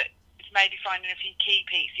money, but it's maybe finding a few key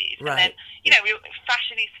pieces. Right. And then, you know,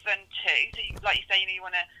 fashion is fun too. So like you say, you know, you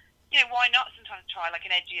want to, you know, why not sometimes try like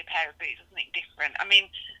an edgier pair of boots or something different? I mean,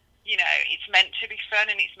 you know, it's meant to be fun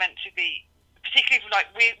and it's meant to be, particularly if, like,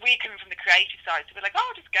 we're coming from the creative side, so we're like, oh,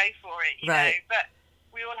 just go for it, you know. But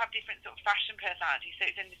we all have different sort of fashion personalities, so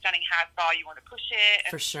it's understanding how far you want to push it.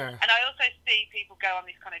 For sure. And I also see people go on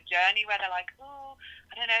this kind of journey where they're like, oh,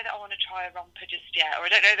 I don't know that I want to try a romper just yet, or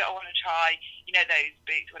I don't know that I want to try, you know, those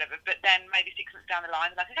boots or whatever. But then maybe 6 months down the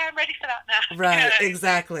line, they're like, okay, I'm ready for that now. Right, you know?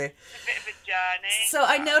 exactly. It's a bit of a journey. So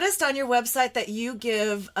I noticed on your website that you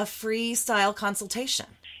give a free style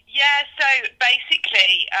consultation. Yeah, so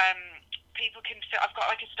basically, people can, I've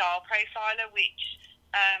got like a style profiler, which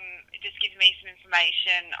it just gives me some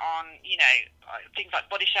information on, you know, things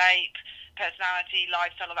like body shape, personality,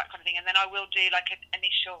 lifestyle, all that kind of thing. And then I will do like an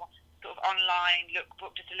initial sort of online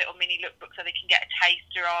lookbook, just a little mini lookbook, so they can get a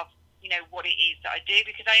taster of, you know, what it is that I do.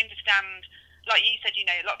 Because I understand, like you said, you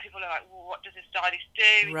know, a lot of people are like, well, what does a stylist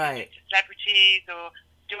do? Right. Is it to celebrities, or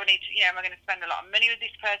do I need to, you know, am I going to spend a lot of money with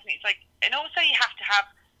this person? It's like, and also you have to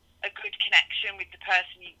have a good connection with the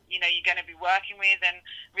person you know you're going to be working with, and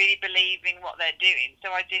really believe in what they're doing.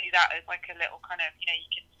 So I do that as like a little kind of, you know, you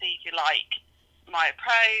can see if you like my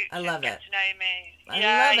approach. I love it. Get to know me. I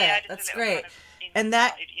love it. Yeah, that's a great. Kind of and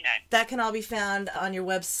that inside, you know. that can all be found on your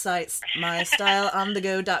website,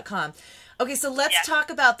 mystyleonthego.com. Okay, so let's talk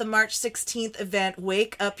about the March 16th event,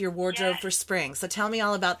 Wake Up Your Wardrobe for Spring. So tell me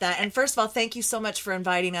all about that. And first of all, thank you so much for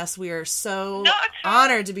inviting us. We are so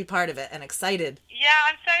honored to be part of it and excited. Yeah,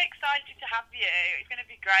 I'm so excited to have you. It's going to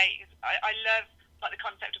be great. I love like the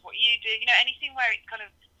concept of what you do. You know, anything where it's kind of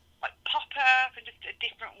like pop up and just a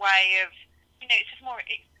different way of, you know, it's just more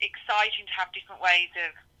exciting to have different ways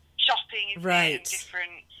of shopping, isn't it? And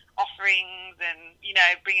different offerings, and, you know,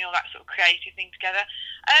 bringing all that sort of creative thing together.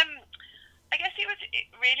 I guess it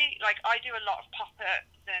really, like, I do a lot of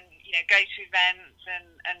pop-ups and, you know, go to events and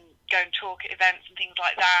go and talk at events and things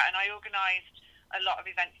like that. And I organised a lot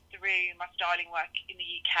of events through my styling work in the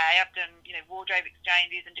UK. I've done, you know, wardrobe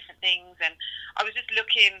exchanges and different things. And I was just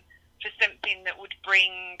looking for something that would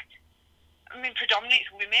bring, I mean, predominantly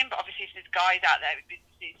it's women, but obviously if there's guys out there with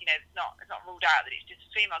businesses, you know, it's not ruled out that it's just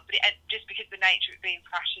females. But just because the nature of it being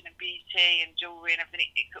fashion and beauty and jewellery and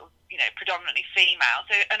everything, it's sort of, you know, predominantly female.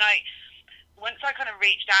 So, and once I kind of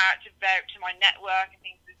reached out to my network and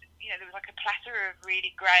things, you know, there was like a plethora of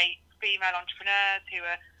really great female entrepreneurs who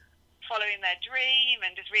are following their dream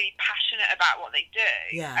and just really passionate about what they do.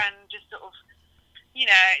 Yeah. And just sort of, you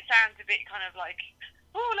know, it sounds a bit kind of like,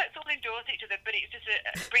 oh, let's all endorse each other, but it's just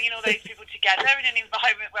bringing all those people together in an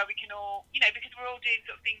environment where we can all, you know, because we're all doing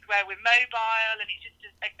sort of things where we're mobile, and it's just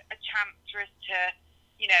a chance for us to,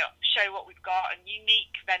 you know, show what we've got, and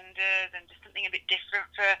unique vendors, and just something a bit different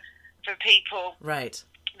for people that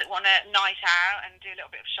want a night out and do a little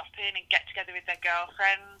bit of shopping and get together with their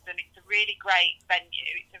girlfriends. And it's a really great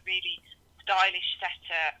venue. It's a really stylish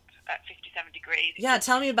setup at 57 Degrees. Yeah,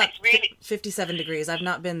 tell me about 57 Degrees. I've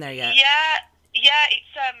not been there yet. Yeah, it's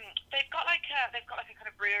they've got like a kind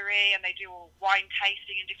of brewery, and they do all wine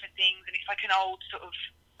tasting and different things, and it's like an old sort of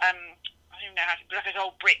I don't even know how to, like an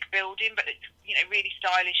old brick building, but it's, you know, really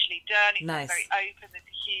stylishly done. It's Nice. very open. There's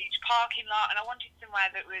a huge parking lot, and I wanted somewhere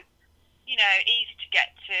that was, you know, easy to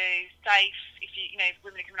get to, safe. If you know, if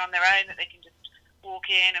women are coming on their own, that they can just walk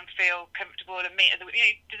in and feel comfortable and meet other. You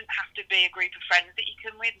know, it doesn't have to be a group of friends that you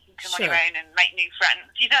come with. You can come on your own and make new friends.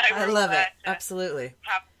 You know, I love it. Absolutely.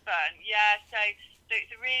 Have fun. Yeah. So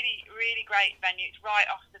it's a really, really great venue. It's right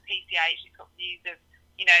off the PCH. It's got views of,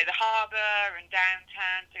 you know, the harbour and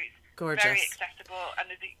downtown. So it's gorgeous, very accessible, and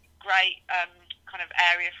there's a great kind of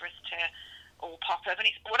area for us to all pop up. And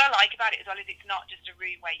it's what I like about it as well is it's not just a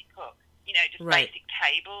room where you put, you know, just basic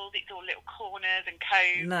tables. It's all little corners and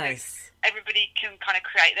coves. Nice. So everybody can kind of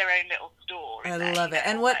create their own little store. I love it.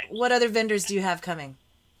 And what other vendors do you have coming?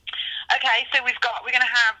 Okay, so we're going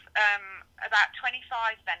to have about 25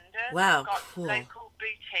 vendors. Wow, we've got cool. local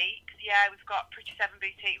boutiques. Yeah, we've got Pretty Seven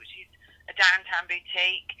Boutique, which is a downtown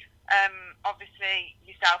boutique. Obviously,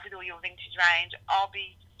 yourself with all your vintage range. I'll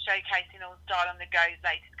be showcasing all Style on the Go's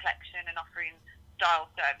latest collection and offering style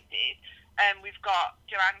services. We've got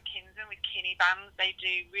Joanne Kinson with Kinney Bands. They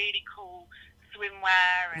do really cool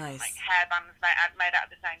swimwear and like hairbands made out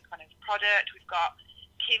of the same kind of product. We've got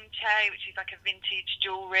Kim Che, which is like a vintage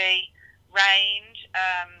jewellery range.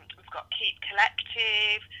 We've got Keep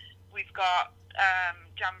Collective. We've got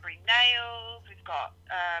Jamboree Nails. We've got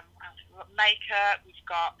makeup. We've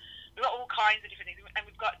got all kinds of different things. And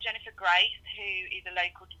we've got Jennifer Grace, who is a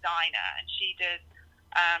local designer, and she does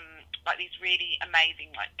like these really amazing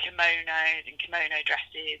like kimonos and kimono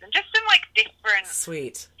dresses and just some like different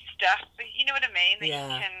stuff. You know what I mean? That you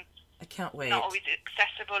can. I can't wait. Not always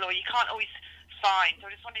accessible, or you can't always find. So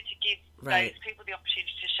I just wanted to give those people the opportunity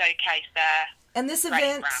to showcase their. And this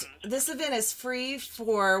event is free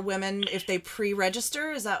for women if they pre-register.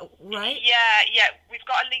 Is that right? Yeah. We've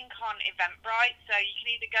got a link on Eventbrite, so you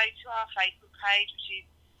can either go to our Facebook page, which is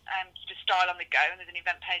just Style on the Go, and there's an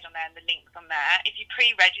event page on there, and the link's on there. If you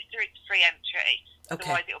pre-register, it's free entry.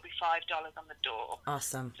 Otherwise, it'll be $5 on the door.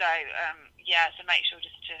 Awesome. So so make sure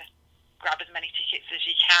just to grab as many tickets as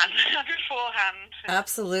you can beforehand.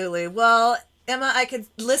 Absolutely. Well, Emma, I could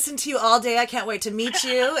listen to you all day. I can't wait to meet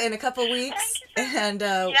you in a couple weeks. And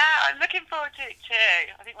I'm looking forward to it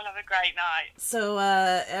too. I think we'll have a great night. So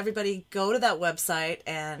everybody go to that website,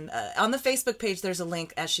 and on the Facebook page there's a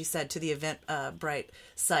link, as she said, to the Eventbrite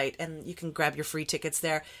site, and you can grab your free tickets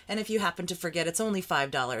there. And if you happen to forget, it's only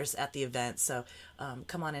 $5 at the event, so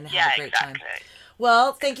come on in and have a great time.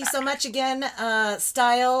 Well, thank you so much again.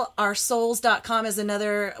 StyleOurSouls.com is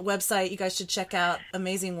another website you guys should check out.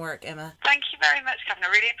 Amazing work, Emma. Thank you very much, Kevin. I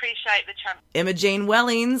really appreciate the chance. Emma Jane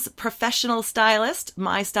Wellings, professional stylist,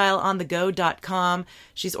 MyStyleOnTheGo.com.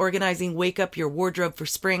 She's organizing Wake Up Your Wardrobe for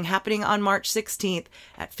Spring, happening on March 16th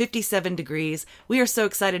at 57 Degrees. We are so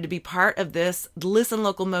excited to be part of this Listen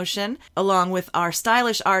Local motion, along with our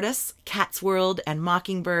stylish artists, Cat's World and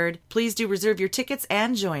Mockingbird. Please do reserve your tickets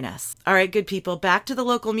and join us. All right, good people, back to the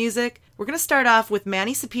local music. We're going to start off with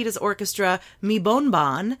Manny Cepita's orchestra, Mi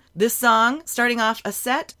Bonbon. This song starting off a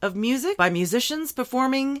set of music by musicians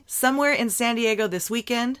performing somewhere in San Diego this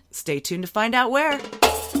weekend. Stay tuned to find out where.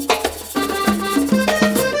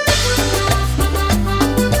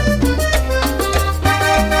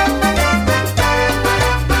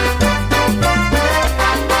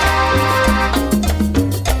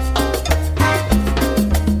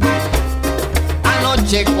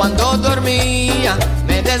 Anoche cuando dormía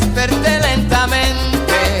me desperté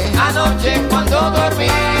lentamente. Anoche cuando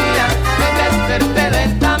dormía me desperté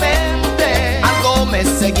lentamente. Algo me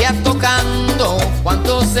seguía tocando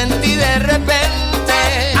cuando sentí de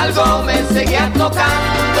repente. Algo me seguía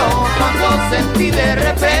tocando cuando sentí de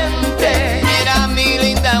repente. Era mi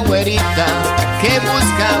linda güerita que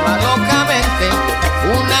buscaba locamente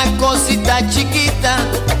una cosita chiquita,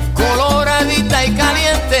 coloradita y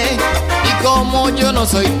caliente. Como yo no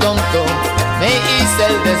soy tonto, me hice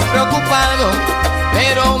el despreocupado,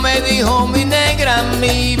 pero me dijo mi negra,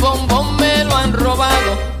 mi bombón me lo han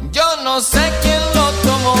robado. Yo no sé quién lo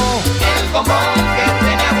tomó, el bombón que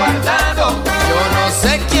tenía guardado. Yo no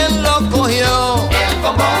sé quién lo cogió, el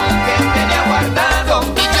bombón que tenía guardado.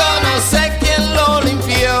 Y yo no sé quién lo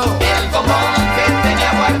limpió, el bombón que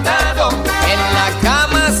tenía guardado. En la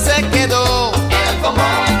cama se quedó, el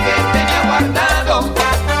bombón que tenía guardado.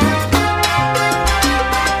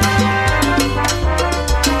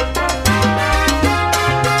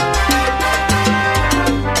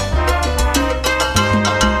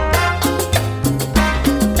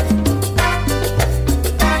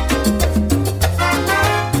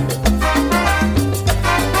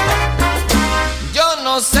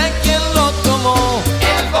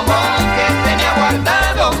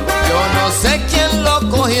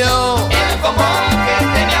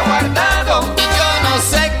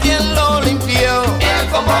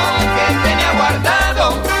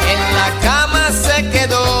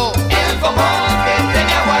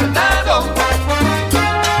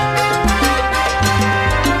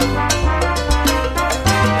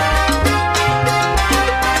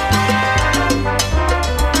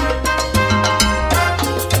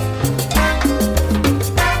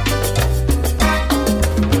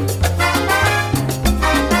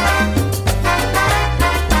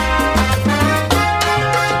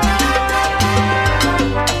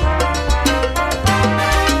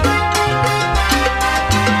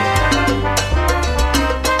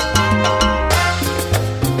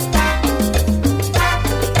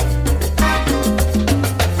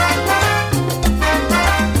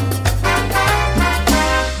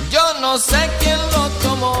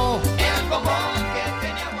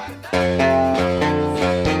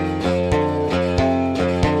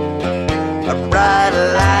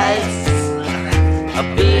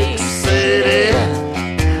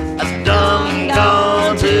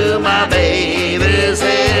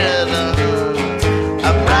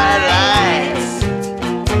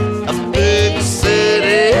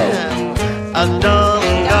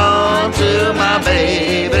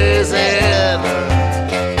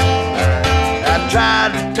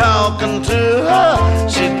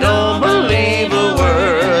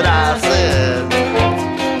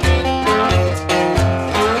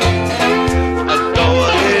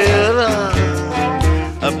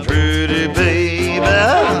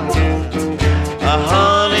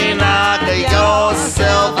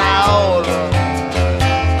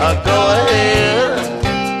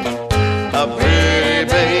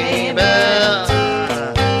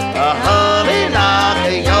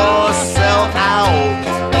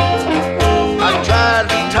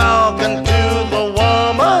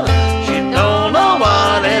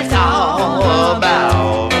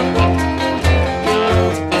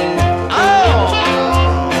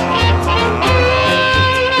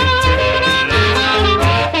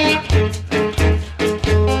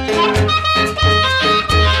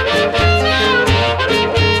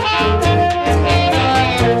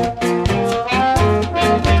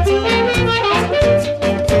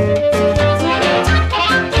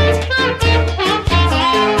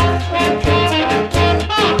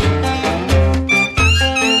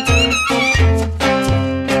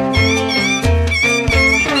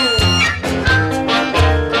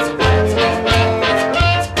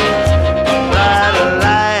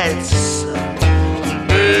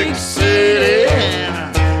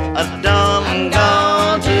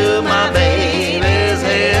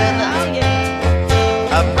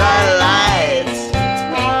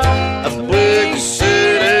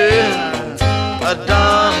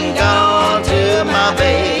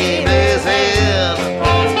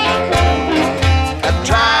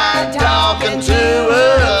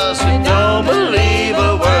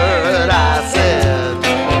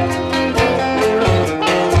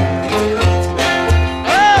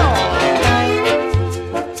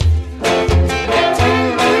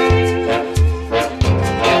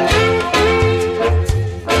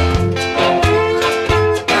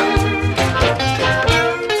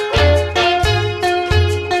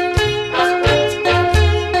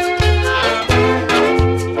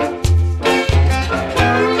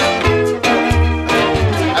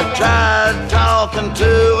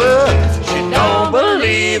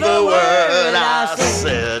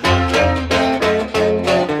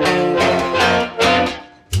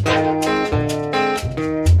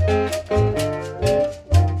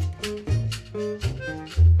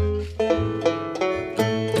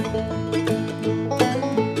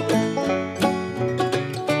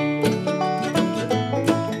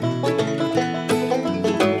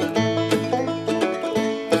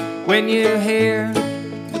 When you hear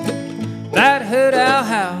that hood owl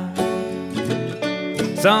howl,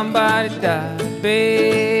 somebody died,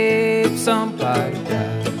 babe, somebody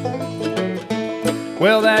died.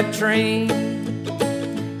 Well, that train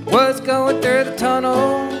was going through the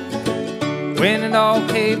tunnel when it all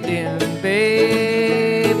caved in,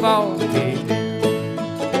 babe, all caved in.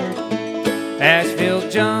 Asheville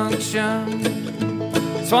Junction,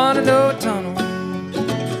 Swananoa Tunnel,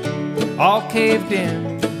 all caved in,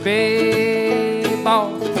 babe,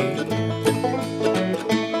 all caved in.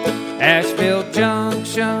 Asheville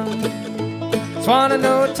Junction,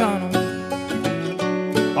 Swananoa Tunnel,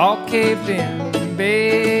 all caved in,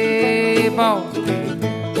 babe, all caved in.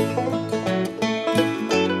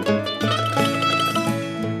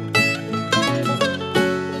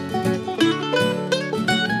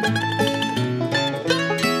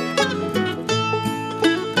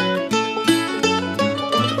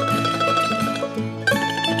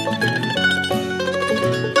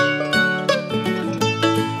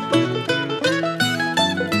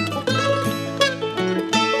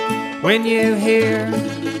 When you hear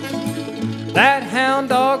that hound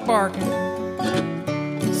dog barking,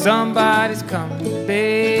 somebody's coming,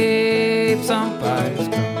 babe, somebody's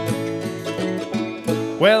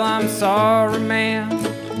coming. Well, I'm sorry,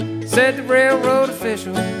 ma'am, said the railroad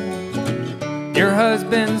official, your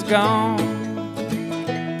husband's gone,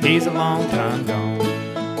 he's a long time gone.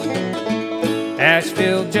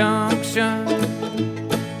 Asheville Junction,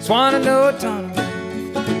 Swananoa Tunnel,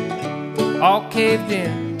 all caved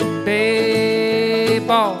in, babe,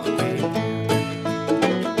 all caved in.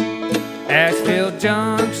 Asheville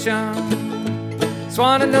Junction,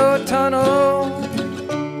 Swananoa Tunnel,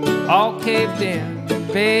 all caved in,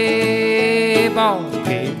 babe, all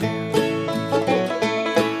caved in.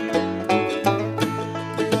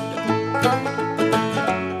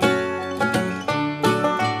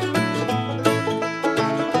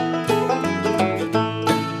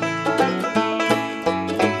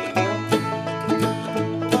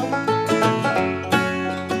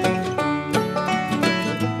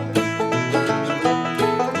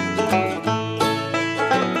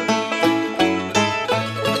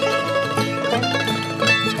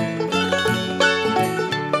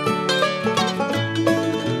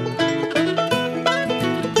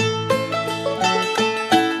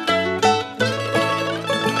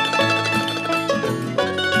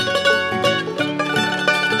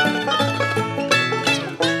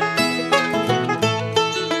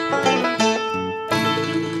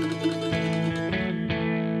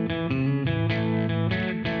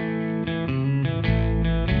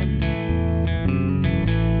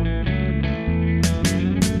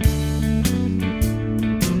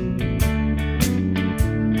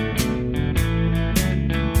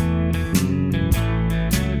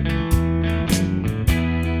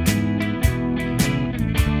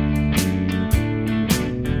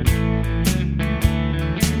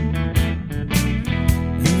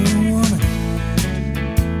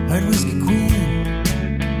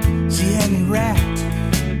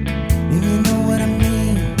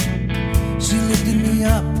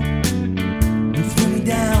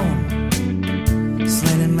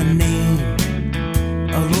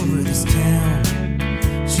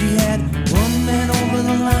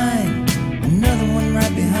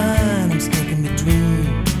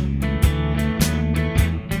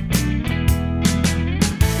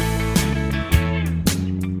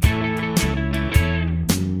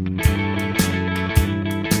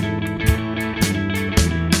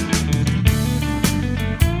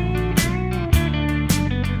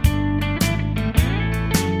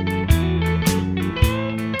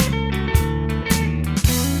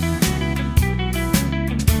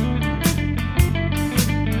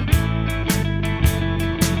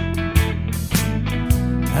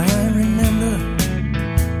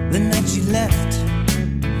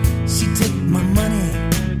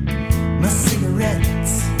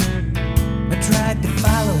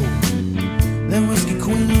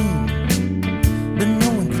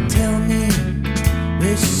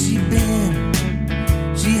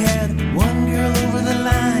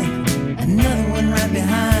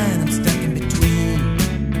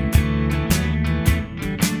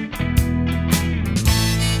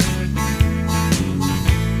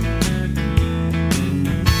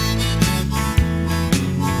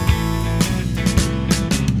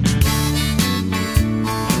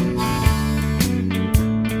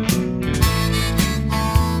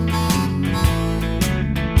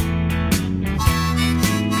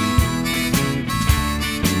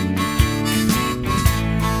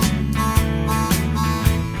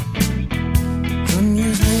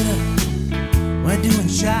 Doing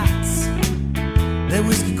shots, that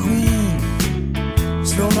whiskey queen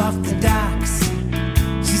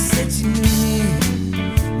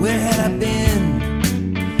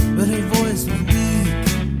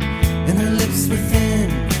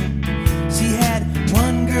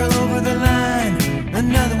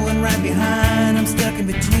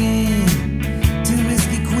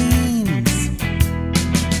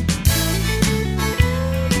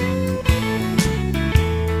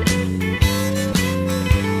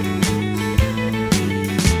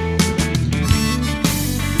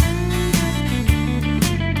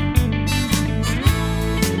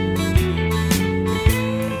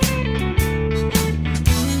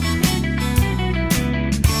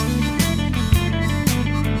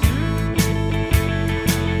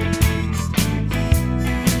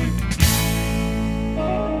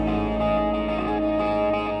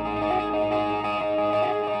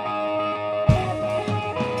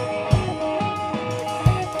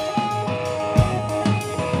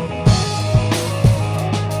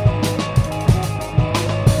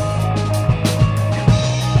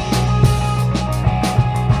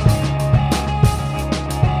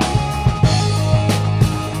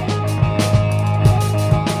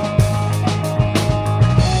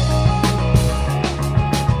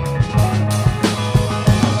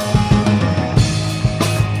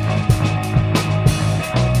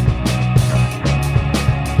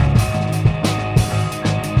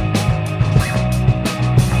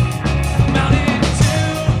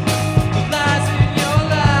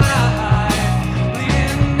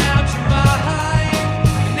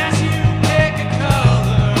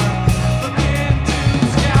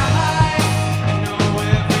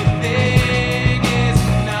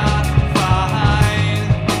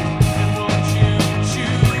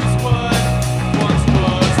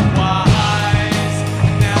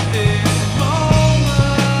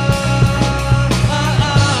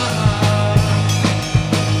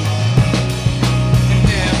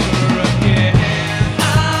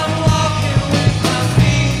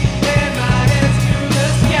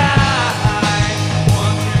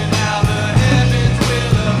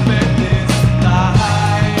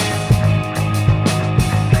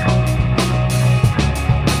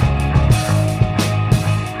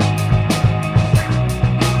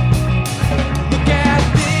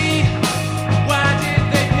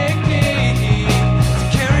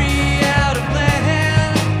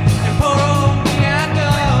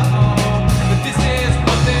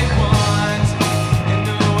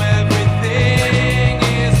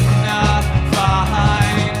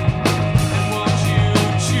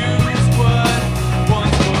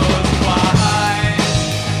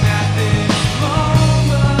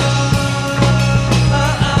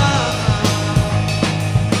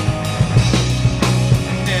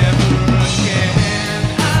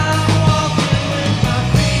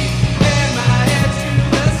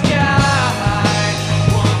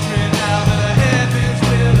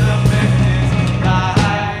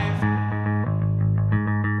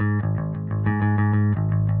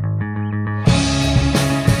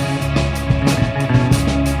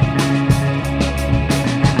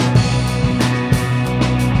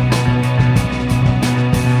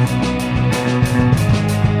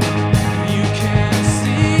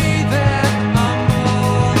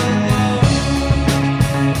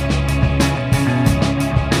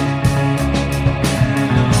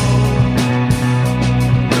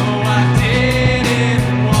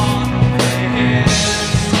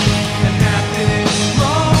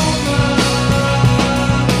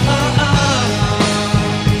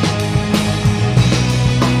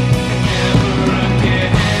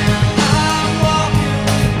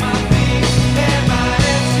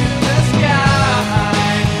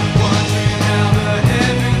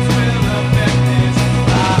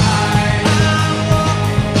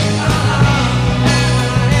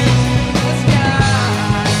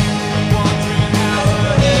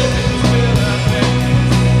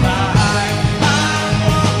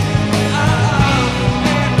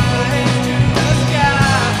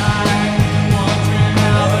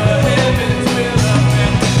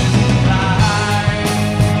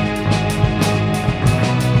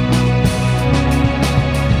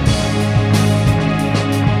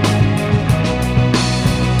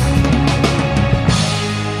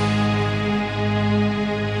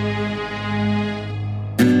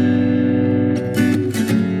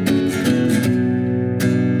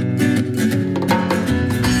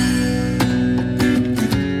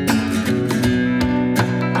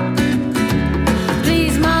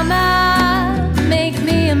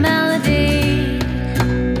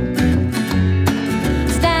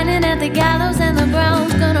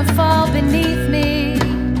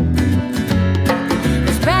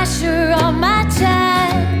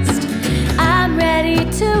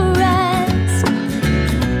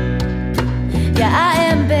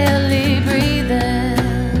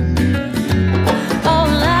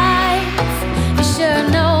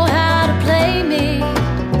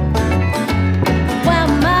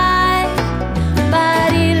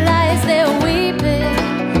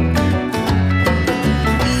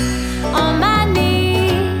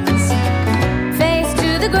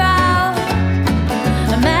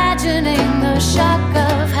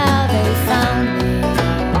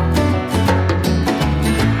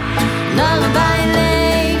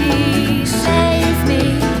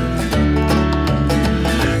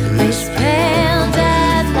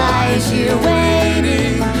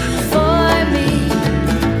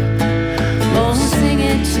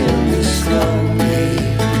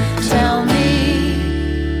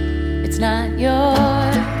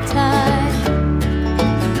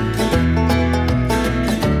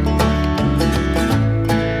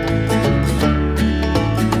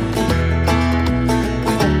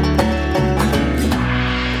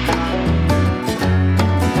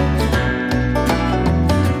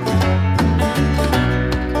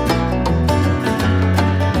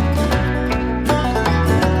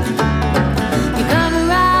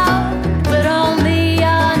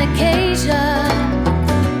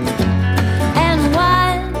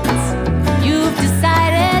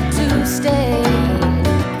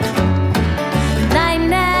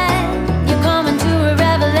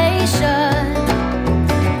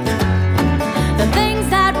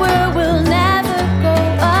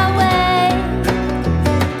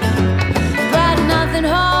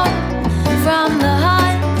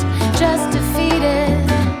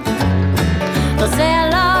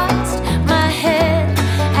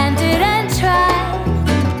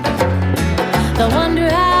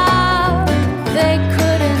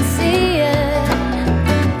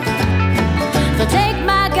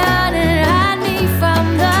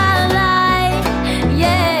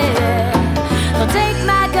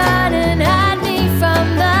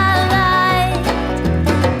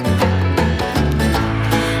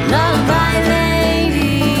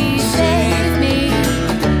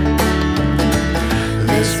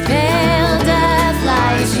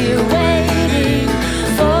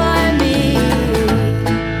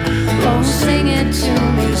sing it to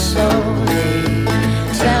me slowly.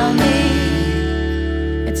 Tell me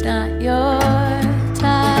it's not your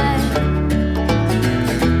time.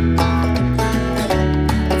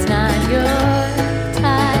 It's not your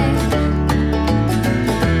time.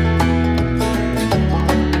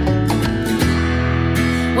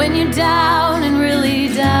 When you're down and really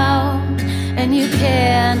down and you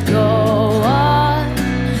can't go on,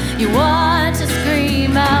 you want to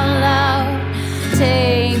scream out loud,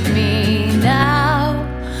 take me now,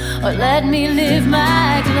 or let me live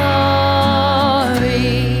my glory.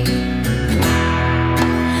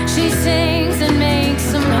 She sings and makes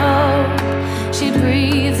some hope, she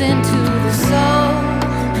breathes into the soul.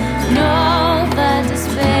 Know that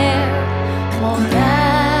despair won't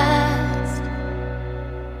last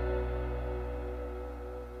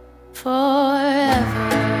forever.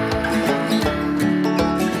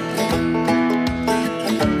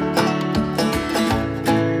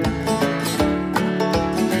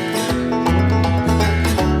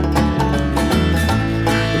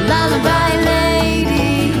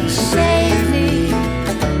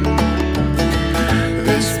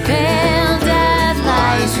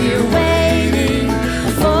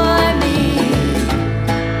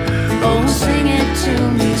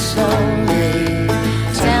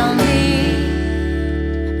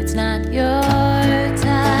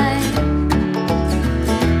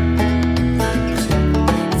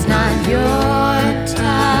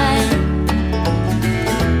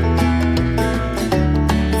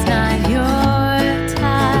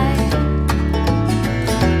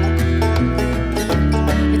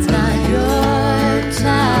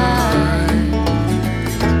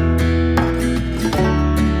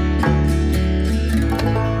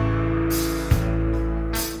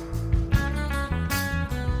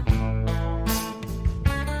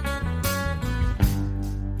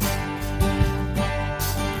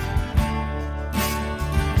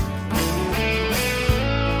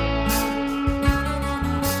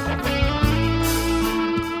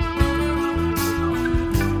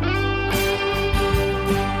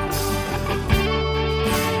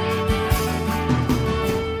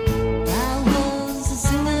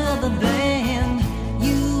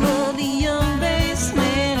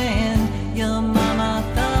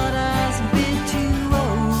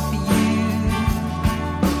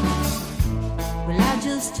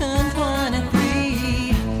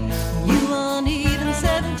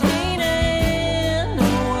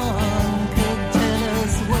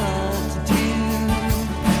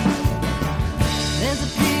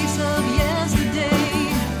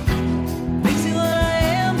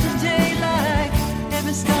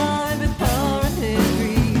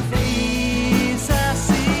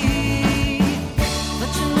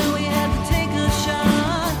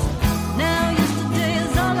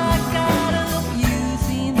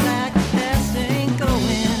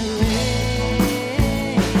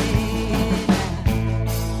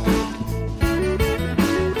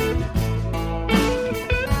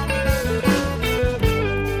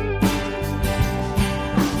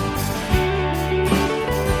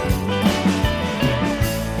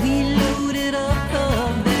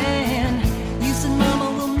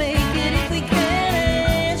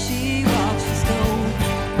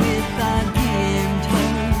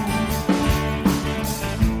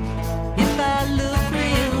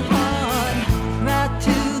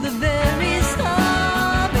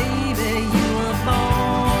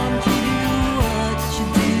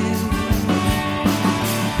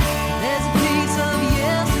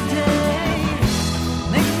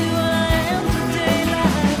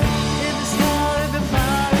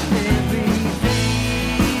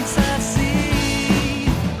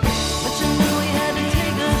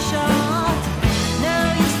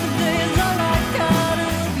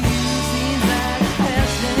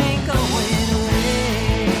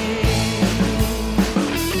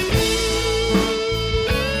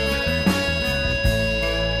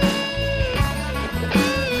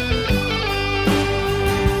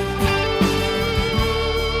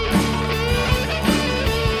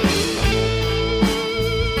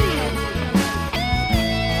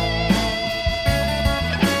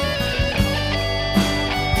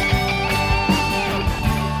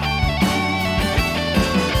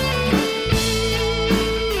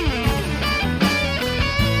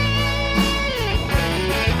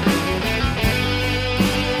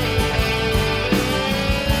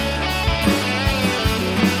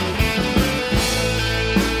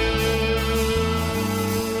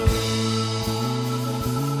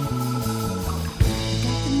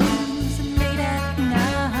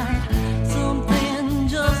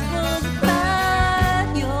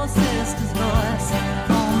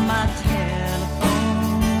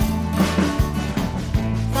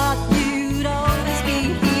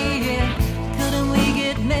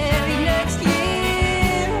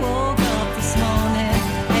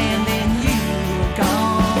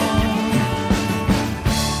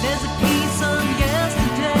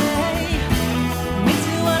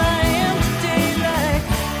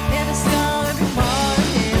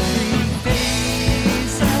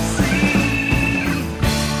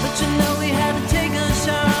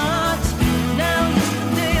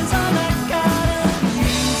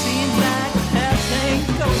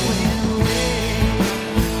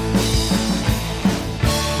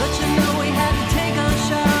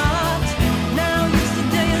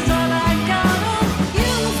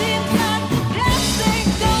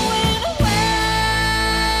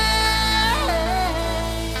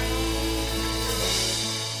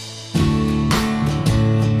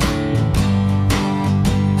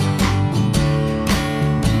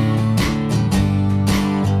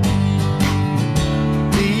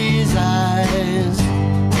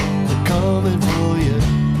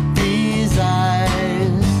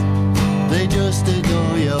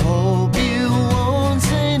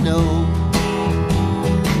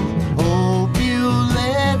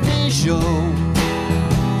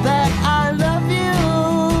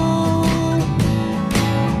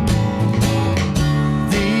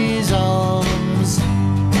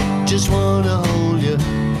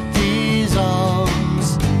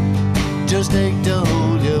 just ache to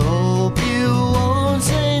hold you. Hope you won't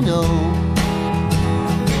say no.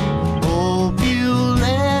 Hope you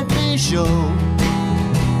let me show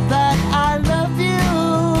that I love you.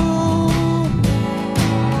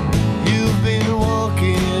 You've been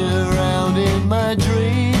walking around in my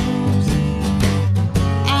dreams.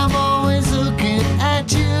 I'm always looking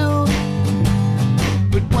at you,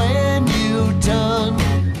 but when you turn,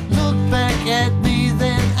 look back at me,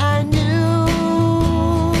 then I knew.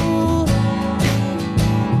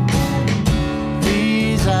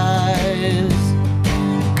 These eyes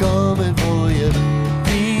coming for you.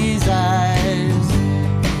 These eyes,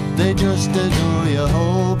 they just adore you.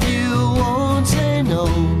 Hope you won't say no.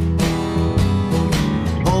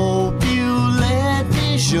 Hope you let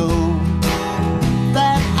me show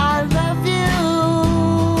that I love you.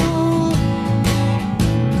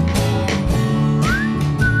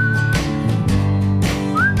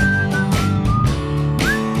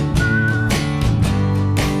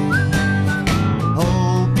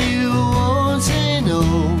 Hope you won't say no.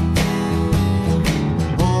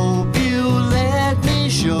 Hope you let me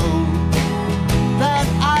show that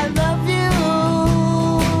I love you.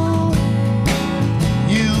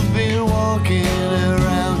 You've been walking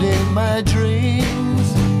around in my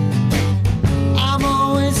dreams. I'm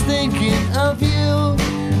always thinking of you,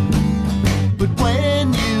 but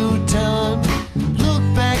when you turn, look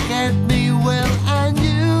back at me, well, I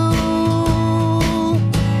knew.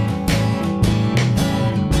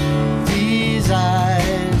 These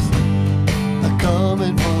eyes are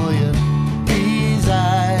coming for you. These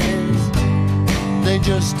eyes, they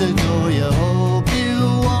just adore you. Hope you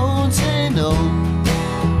won't say no.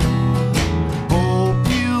 Hope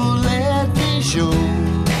you let me show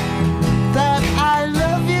that I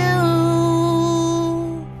love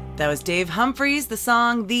you. That was Dave Humphreys, the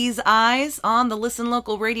song These Eyes on the Listen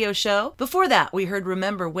Local radio show. Before that, we heard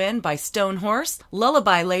Remember When by Stone Horse,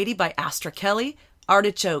 Lullaby Lady by Astra Kelly,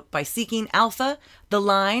 Artichoke by Seeking Alpha, The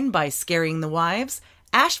Line by Scaring the Wives,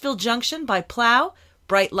 Asheville Junction by Plow,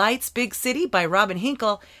 Bright Lights, Big City by Robin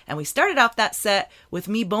Hinkle, and we started off that set with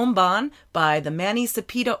Mi Bomban by the Manny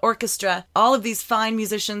Cepeda Orchestra. All of these fine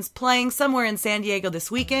musicians playing somewhere in San Diego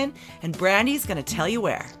this weekend, and Brandy's going to tell you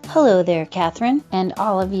where. Hello there, Catherine, and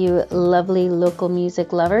all of you lovely local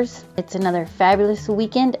music lovers. It's another fabulous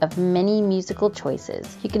weekend of many musical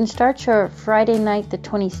choices. You can start your Friday night the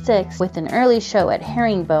 26th with an early show at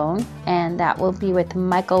Herringbone, and that will be with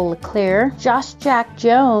Michael LeClaire. Josh Jack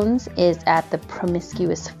Jones is at the Promiscuous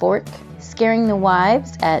Fork, Scaring the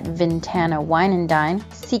Wives at Ventana Wine and Dine,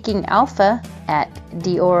 Seeking Alpha at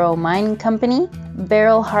D'Oro Mining Company,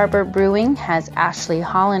 Barrel Harbor Brewing has Ashley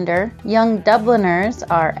Hollander, Young Dubliners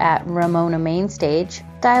are at Ramona Mainstage,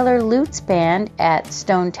 Styler Lutz Band at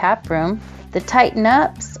Stone Tap Room, the Tighten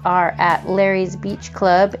Ups are at Larry's Beach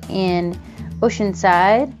Club in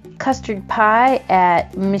Oceanside, Custard Pie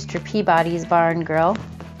at Mr. Peabody's Bar and Grill,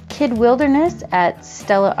 Kid Wilderness at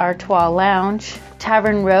Stella Artois Lounge,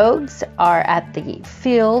 Tavern Rogues are at the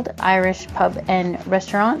Field Irish Pub and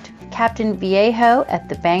Restaurant, Captain Viejo at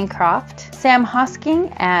the Bancroft, Sam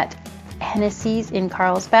Hosking at Hennessy's in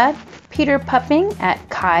Carlsbad, Peter Pupping at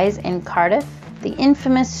Kai's in Cardiff, the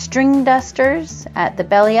infamous String Dusters at the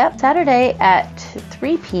Belly Up. Saturday at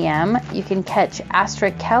 3 p.m. you can catch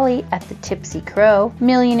Astra Kelly at the Tipsy Crow.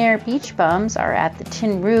 Millionaire Beach Bums are at the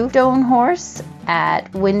Tin Roof. Stone Horse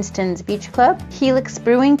at Winston's Beach Club. Helix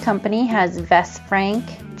Brewing Company has Vess Frank.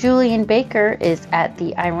 Julian Baker is at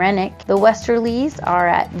the Irenic. The Westerlies are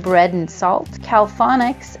at Bread and Salt.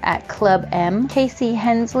 Calphonics at Club M. Casey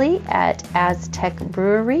Hensley at Aztec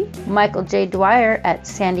Brewery. Michael J. Dwyer at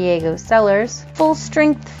San Diego Cellars. Full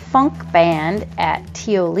Strength Funk Band at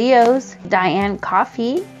Tio Leo's. Diane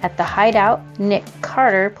Coffee at the Hideout. Nick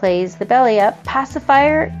Carter plays the Belly Up.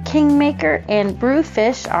 Pacifier, Kingmaker, and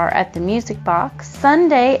Brewfish are at the Music Box.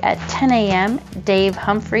 Sunday at 10 a.m. Dave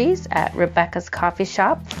Humphreys at Rebecca's Coffee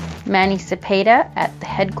Shop. Manny Cepeda at the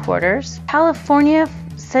headquarters. California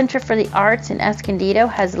Center for the Arts in Escondido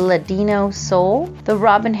has Ladino Soul. The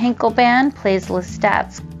Robin Hinkle Band plays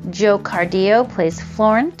Lestat's. Joe Cardillo plays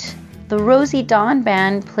Florent. The Rosie Dawn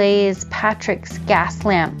Band plays Patrick's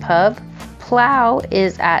Gaslamp Pub. Plow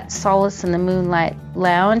is at Solace in the Moonlight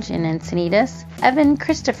Lounge in Encinitas. Evan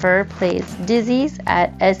Christopher plays Dizzy's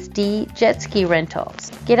at SD Jet Ski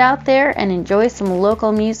Rentals. Get out there and enjoy some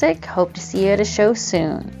local music. Hope to see you at a show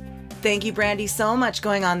soon. Thank you, Brandy, so much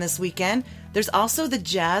going on this weekend. There's also the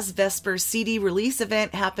Jazz Vesper CD release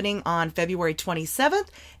event happening on February 27th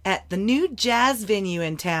at the new jazz venue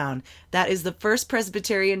in town. That is the First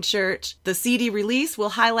Presbyterian Church. The CD release will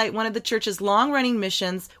highlight one of the church's long-running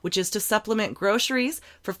missions, which is to supplement groceries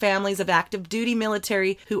for families of active duty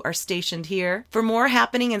military who are stationed here. For more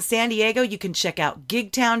happening in San Diego, you can check out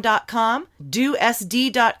gigtown.com,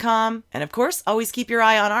 dosd.com, and of course, always keep your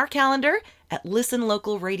eye on our calendar at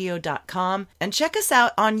listenlocalradio.com, and check us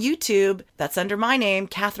out on YouTube. That's under my name,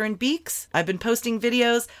 Catherine Beeks. I've been posting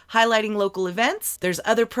videos highlighting local events. There's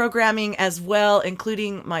other programming as well,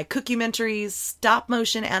 including my cookumentaries, stop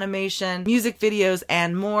motion animation, music videos,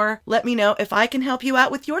 and more. Let me know if I can help you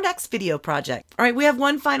out with your next video project. All right, we have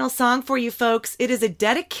one final song for you folks. It is a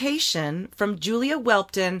dedication from Julia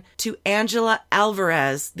Welpton to Angela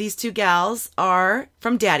Alvarez. These two gals are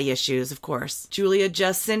from Daddy Issues, of course. Julia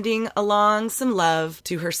just sending along some love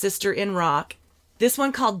to her sister in rock. This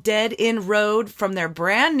one called Dead End Road from their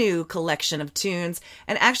brand new collection of tunes.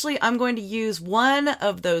 And actually, I'm going to use one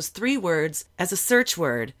of those 3 words as a search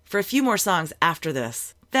word for a few more songs after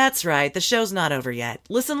this. That's right, the show's not over yet.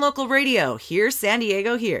 Listen Local Radio, here San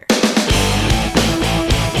Diego, here.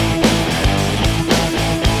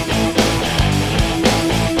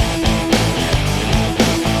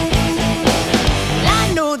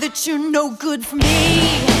 I know that you're no good for me,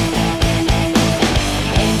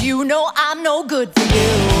 and you know I'm no good for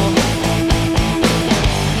you.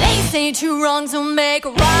 They say 2 wrongs will make a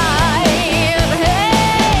right,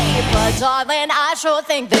 hey, but darling, I sure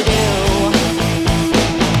think they do.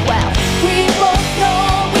 Well, we both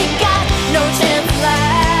know we got no chance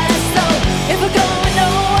left, so if we're going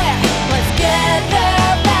nowhere, let's get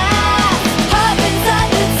there fast. Hop inside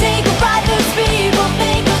the take a ride, those people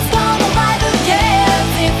think us gonna ride the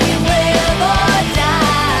cabs if we live or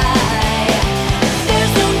die.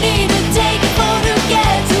 There's no need to take a phone to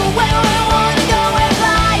get to where we wanna go. We're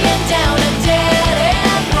flying down a dead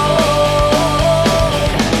end road.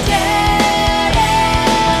 Dead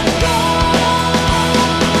end road.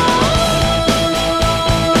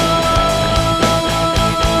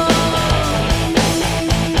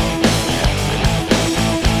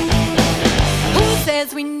 Who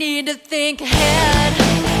says we need to think ahead?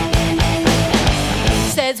 Who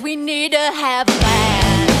says we need to have a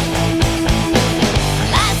plan?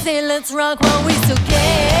 I say let's rock while we still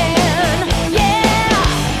can. Yeah,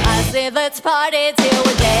 I say let's party till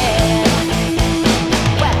we're dead.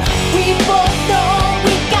 Well, we both know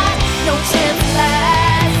we got no chance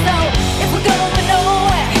left, so if we're going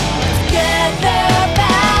nowhere, let's get there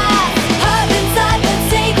fast. Hop inside, let's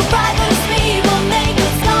take a ride. Those people make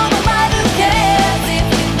us come ride. Who cares if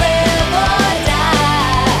we live or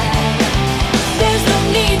die? There's no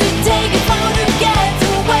need to take a phone to get to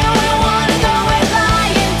where we wanna go. We're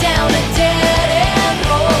flying down a dead end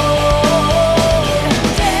road.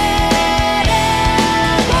 Dead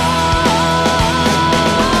end road.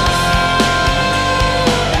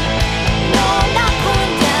 No, not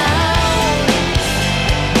going down.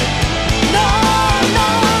 No, no,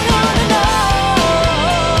 no, no, no.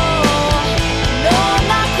 No,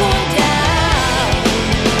 not going down.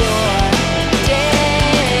 You're dead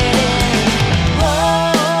end road.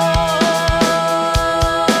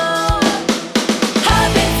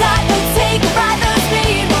 Hop inside, let's take a ride. Those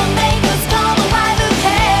people make us come alive. Who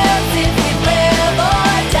cares if we live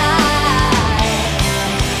or die?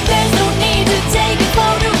 There's no need to take a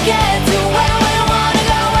phone to get to where we wanna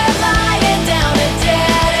go. We're flying down a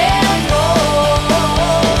dead end road.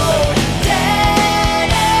 Dead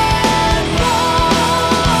end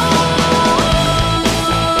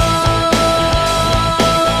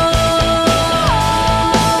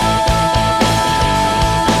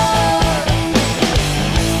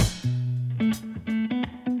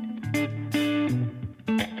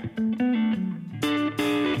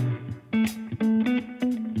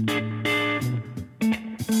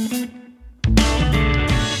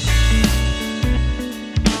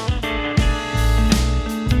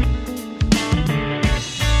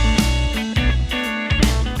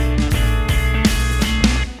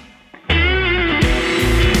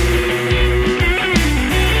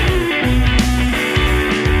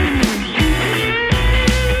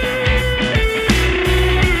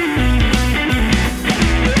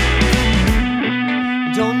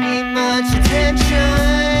Don't need much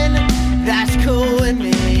attention, that's cool with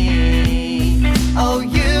me. Oh,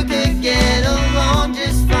 you could get along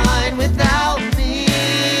just fine without me.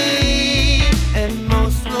 And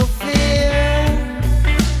most will fear,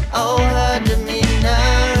 oh, her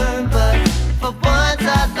demeanor. But for once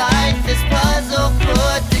I'd like this puzzle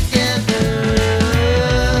put together.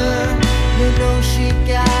 You know she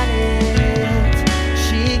got it,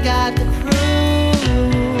 she got the crew.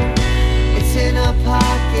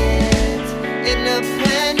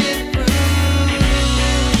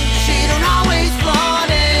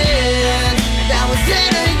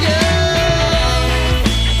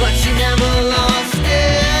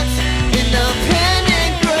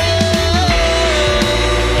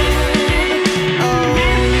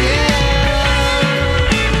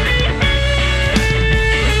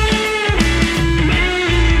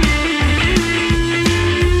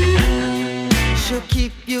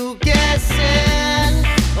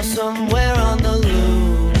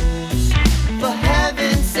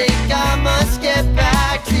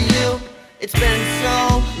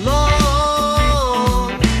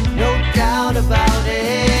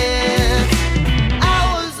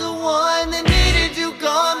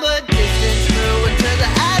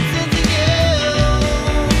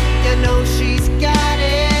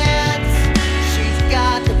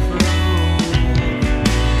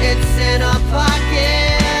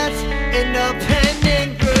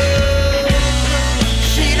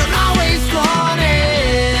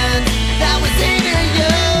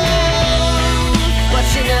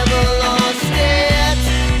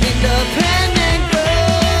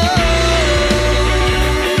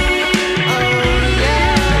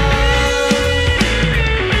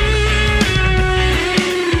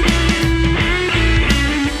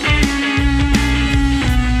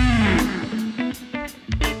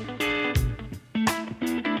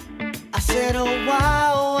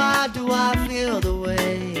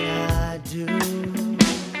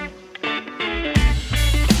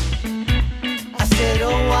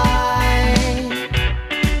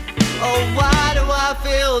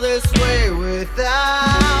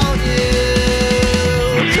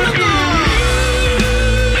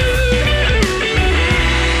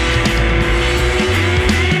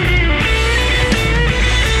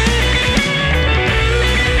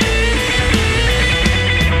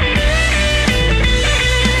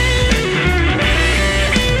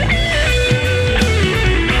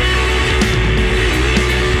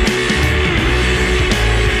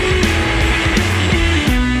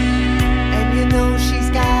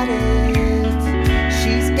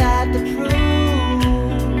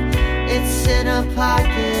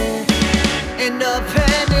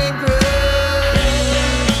 independent group.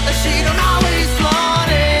 She don't always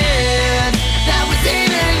flaunt it, that was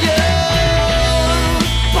even you,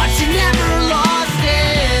 but she never lost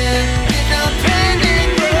it. Independent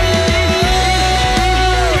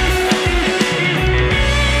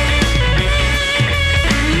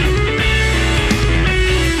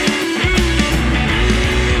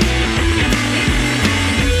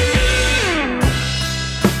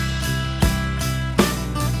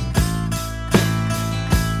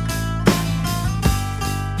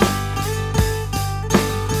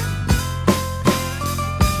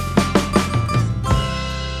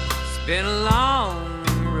Been a long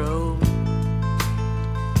road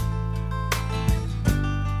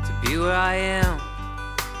to be where I am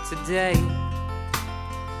today.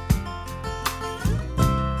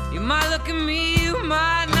 You might look at me, you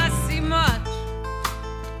might not see much,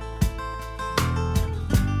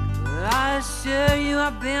 but I assure you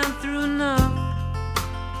I've been through enough.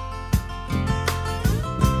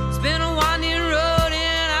 It's been a winding road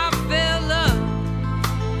and I fell love.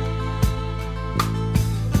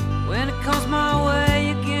 When it comes my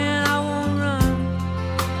way again, I won't run,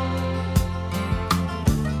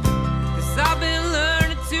 'cause I've been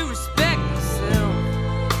learning to respect myself,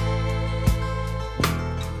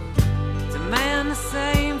 demand the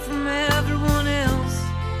same from everyone else.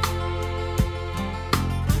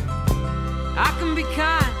 I can be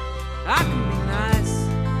kind, I can be nice,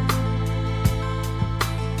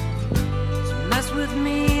 so mess with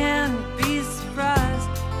me and be surprised.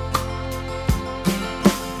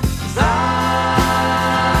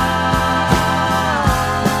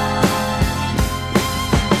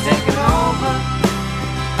 Taking over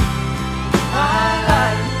my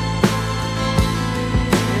life.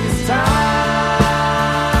 It's time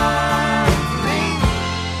for me,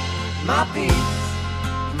 my peace,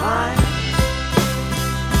 mine.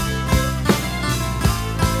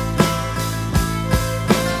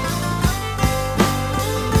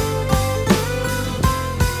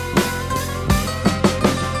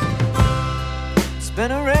 It's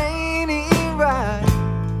been a rainy ride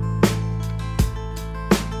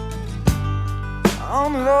on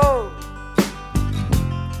the road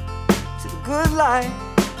to the good life.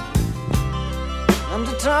 I'm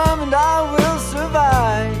determined I will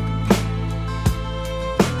survive.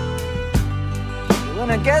 When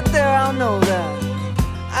I get there, I'll know that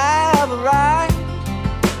I have arrived.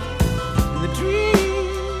 And the dream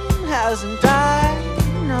hasn't died,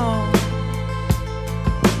 no.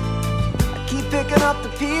 Keep picking up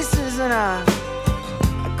the pieces and I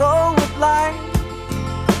go with life.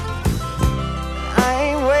 I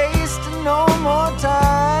ain't wasting no more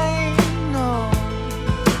time, no.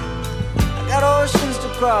 I got oceans to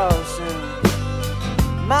cross and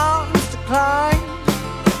mountains to climb.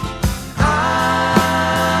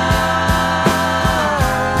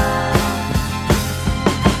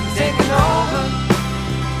 I'm taking over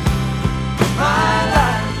my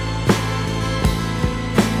life,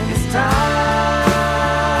 and it's time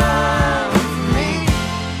for me,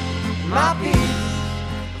 my peace,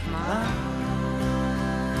 mine.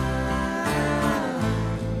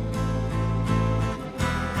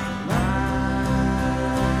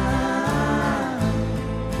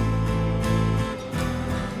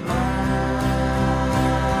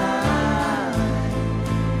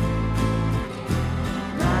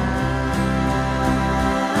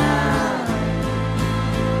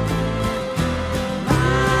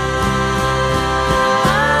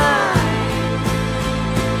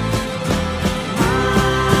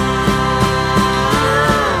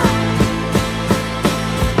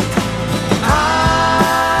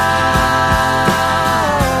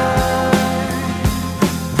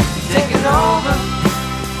 Taking over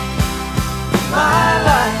my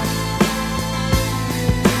life,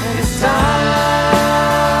 and it's time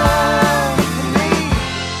for me,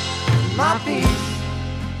 my peace,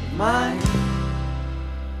 mine.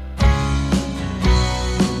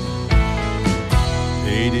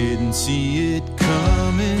 They didn't see it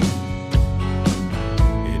coming.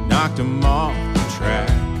 It knocked them off the track.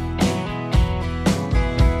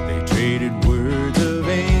 They traded words of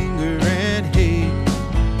anger and hate,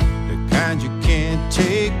 the kind you can't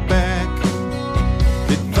take back.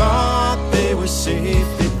 They thought they were safe,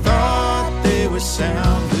 they thought they were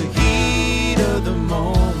sound. The heat of the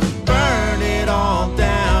moment burned it all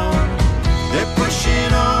down. They're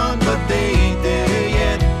pushing on, but they ain't there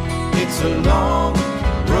yet. It's a long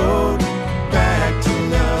road back to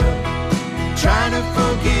love, trying to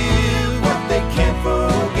forgive what they can't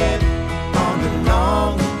forget. On the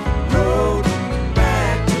long road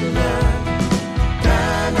back to love. Na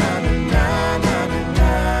na na na na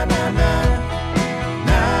na na na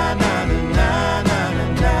na na na na.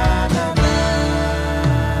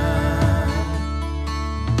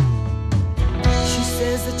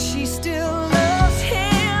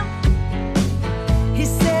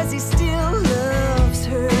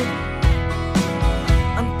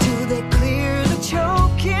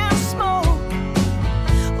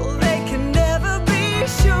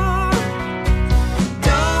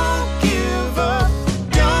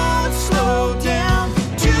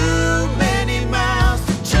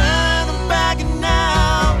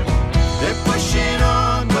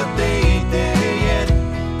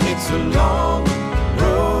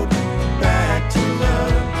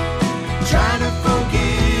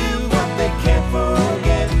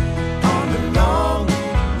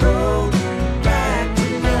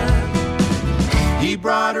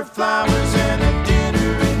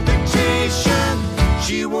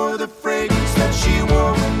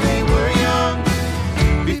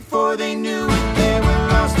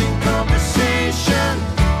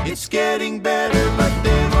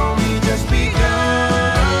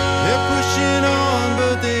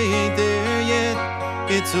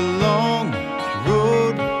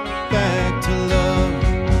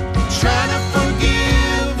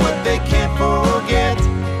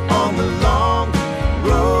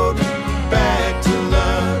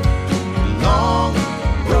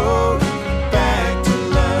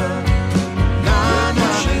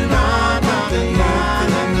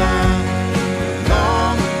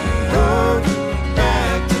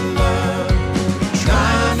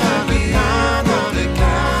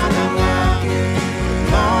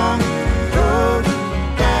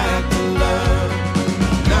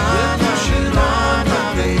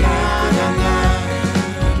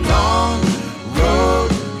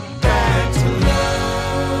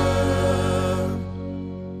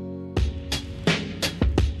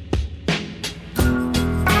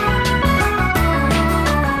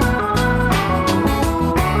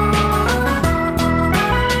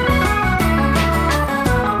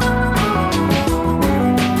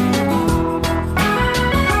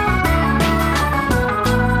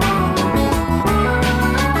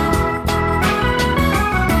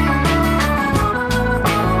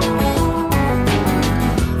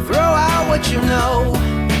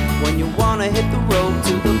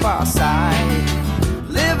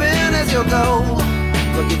 know.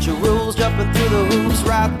 Forget your rules, jumping through the hoops,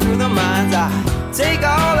 right through the minds. I take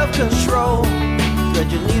all of control.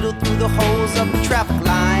 Thread your needle through the holes of the traffic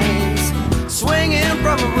lines. Swinging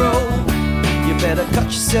from a rope. You better cut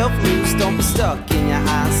yourself loose, don't be stuck in your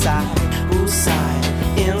hindsight. Whose side?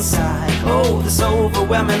 Inside. Oh, this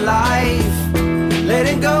overwhelming life.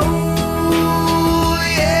 Letting go,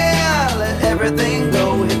 yeah. Let everything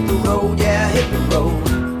go. Hit the road, yeah, hit the road.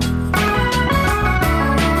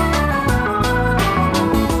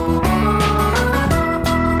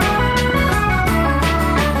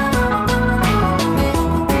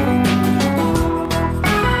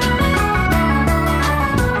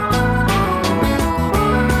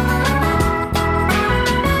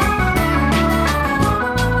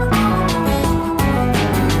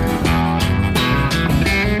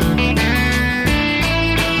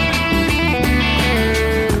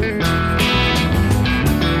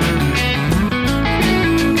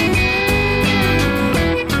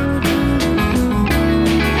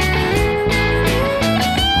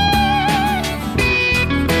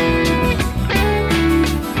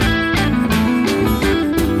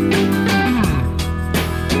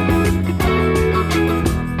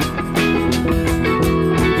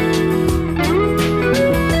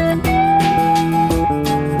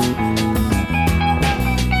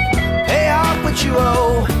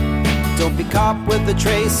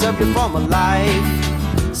 Trace of your former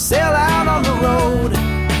life. Sail out on the road.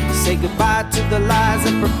 Say goodbye to the lies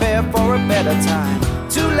and prepare for a better time.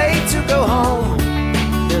 Too late to go home.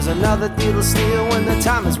 There's another deal to steal when the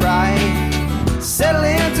time is right. Settle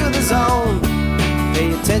into the zone.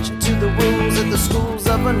 Pay attention to the rules at the schools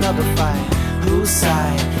of another fight. Whose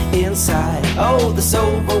side? Inside. Oh, this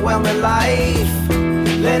overwhelming life.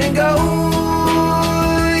 Letting go.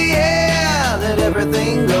 Let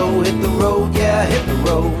everything go, hit the road, yeah, hit the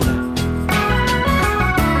road.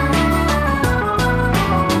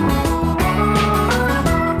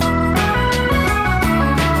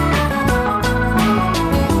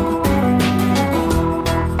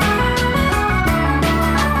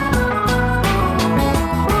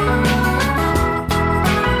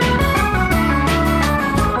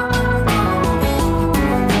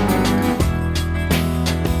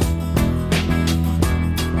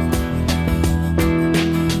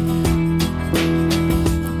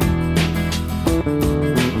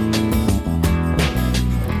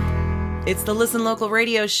 It's the Listen Local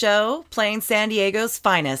radio show, playing San Diego's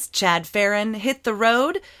finest. Chad Farron, Hit the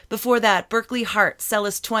Road. Before that, Berkeley Hart,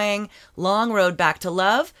 Celis Twang, Long Road Back to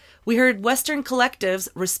Love. We heard Western Collective's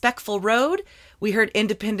Respectful Road. We heard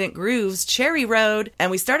Independent Groove's Cherry Road.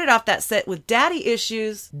 And we started off that set with Daddy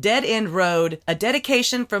Issues, Dead End Road, a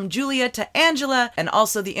dedication from Julia to Angela, and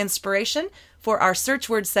also the inspiration for our search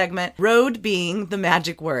word segment, road being the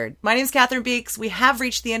magic word. My name's Catherine Beeks. We have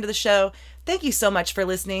reached the end of the show. Thank you so much for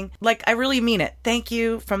listening. Like, I really mean it. Thank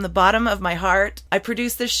you from the bottom of my heart. I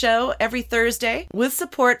produce this show every Thursday with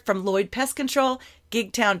support from Lloyd Pest Control,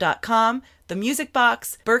 Gigtown.com, The Music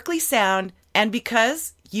Box, Berkeley Sound, and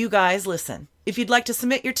because you guys listen. If you'd like to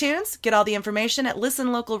submit your tunes, get all the information at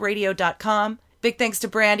listenlocalradio.com. Big thanks to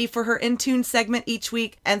Brandy for her In Tune segment each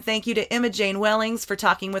week, and thank you to Emma Jane Wellings for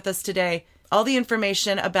talking with us today. All the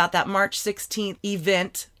information about that March 16th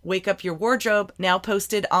event, Wake Up Your Wardrobe, now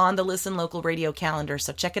posted on the Listen Local radio calendar,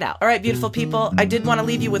 so check it out. All right, beautiful people, I did want to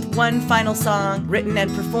leave you with one final song written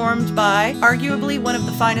and performed by arguably one of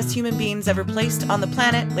the finest human beings ever placed on the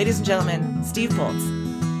planet. Ladies and gentlemen, Steve Poltz.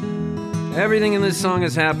 Everything in this song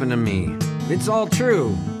has happened to me. It's all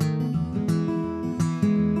true.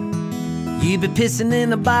 You be pissing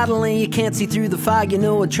in a bottle and you can't see through the fog. You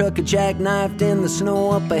know a truck a jackknifed in the snow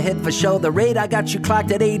up ahead for sure. The rate I got you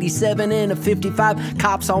clocked at 87 and a 55.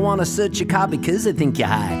 Cops all wanna search your car because they think you're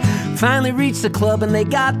high. Finally reached the club and they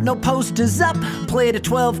got no posters up. Play to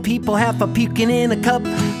 12 people, half a puking in a cup.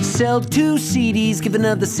 Sell 2 CDs, give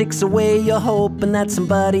another 6 away. You're hoping that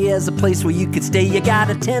somebody has a place where you could stay. You got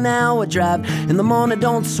a 10-hour drive in the morning,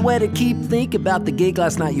 don't sweat it. Keep thinking about the gig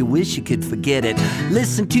last night, you wish you could forget it.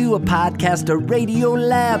 Listen to a podcast, a radio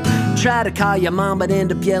lab. Try to call your mom but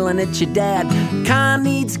end up yelling at your dad. Car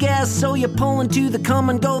needs gas so you're pulling to the come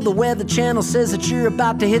and go. The weather channel says that you're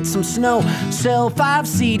about to hit some snow. Sell 5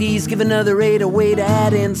 CDs, give another 8 away. To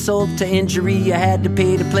add insult to injury, you had to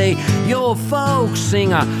pay to play. You're a folk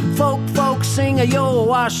singer, folk singer. You're a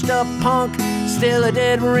washed up punk, still a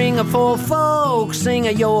dead ringer. For folk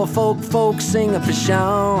singer, you're a folk singer for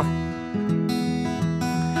sure.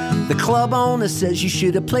 The club owner says you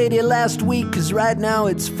should have played here last week, cause right now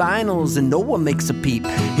it's finals and no one makes a peep.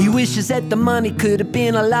 He wishes that the money could have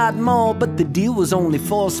been a lot more, but the deal was only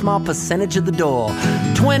for a small percentage of the door.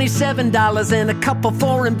 $27 and a couple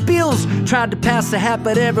foreign bills. Tried to pass the hat,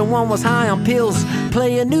 but everyone was high on pills.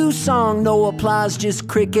 Play a new song, no applause, just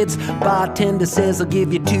crickets. Bartender says I'll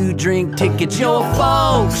give you 2 drink tickets. You're a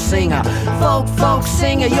folk singer, folk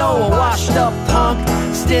singer. You're a washed up punk,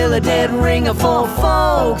 still a dead ringer for a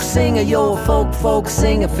folk singer. You're a folk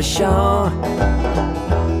singer for sure.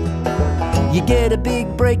 You get a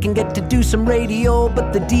big break and get to do some radio,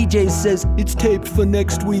 but the DJ says it's taped for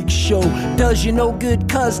next week's show. Does you no good,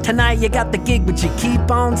 cause tonight you got the gig, but you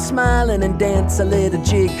keep on smiling and dance a little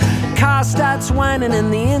jig. Car starts whining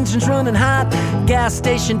and the engine's running hot. Gas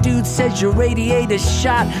station dude says your radiator's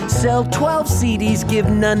shot. Sell 12 CDs, give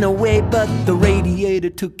none away, but the radiator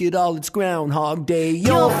took it all, it's Groundhog Day.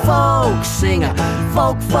 You're a folk singer,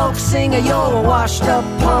 folk singer. You're a washed up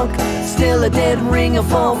punk, still a dead ringer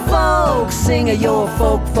for a folk singer. You're a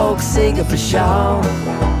folk singer for sure.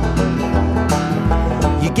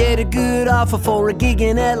 You get a good offer for a gig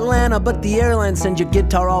in Atlanta, but the airline sends your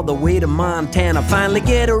guitar all the way to Montana. Finally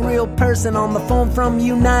get a real person on the phone from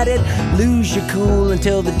United. Lose your cool and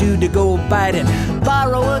tell the dude to go bite it.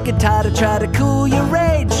 Borrow a guitar to try to cool your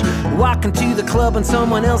rage. Walk into the club and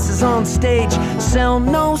someone else is on stage. Sell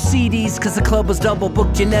no CDs cause the club was double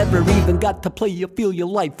booked. You never even got to play, you feel your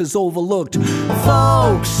life is overlooked.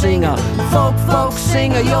 Folk singer, folk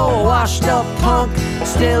singer. You're a washed up punk,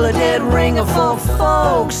 still a dead ringer for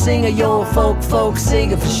folk singer. You're a folk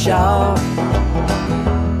singer for sure.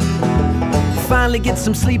 Finally get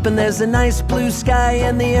some sleep and there's a nice blue sky,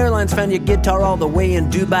 and the airlines found your guitar all the way in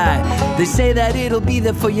Dubai. They say that it'll be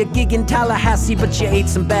there for your gig in Tallahassee, but you ate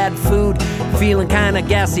some bad food, feeling kinda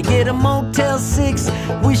gassy. Get a Motel 6,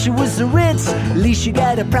 wish it was the Ritz. At least you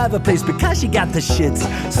got a private place because you got the shits.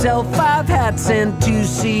 Sell 5 hats and 2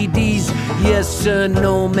 CDs. Yes sir,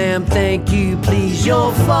 no ma'am, thank you please.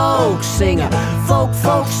 You're a folk singer, folk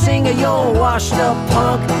singer. You're a washed up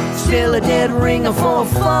punk, still a dead ringer for a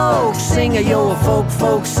folk singer. You're a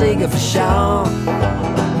folk singer for sure.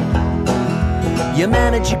 Your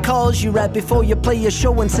manager calls you right before you play your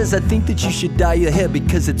show and says, I think that you should dye your hair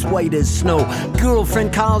because it's white as snow.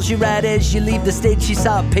 Girlfriend calls you right as you leave the stage. She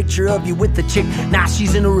saw a picture of you with the chick, now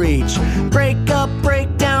she's in a rage. Break up,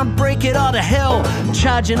 break down, break it all to hell,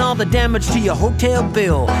 charging all the damage to your hotel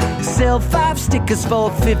bill. Sell 5 stickers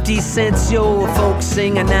for 50 cents. You're a folk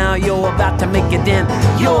singer, now you're about to make a dent.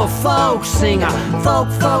 You're a folk singer,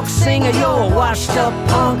 folk singer. You're a washed up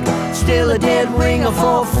punk, still a dead ringer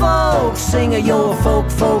for a folk singer. You're a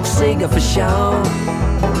folk singer for sure.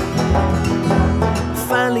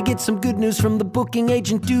 Finally get some good news from the booking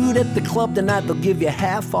agent dude. At the club tonight they'll give you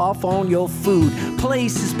half off on your food.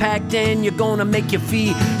 Place is packed and you're gonna make your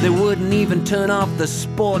fee. They wouldn't even turn off the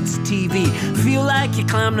sports TV. Feel like you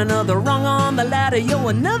climbed another rung on the ladder. You're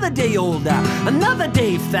another day older, another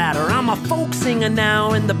day fatter. I'm a folk singer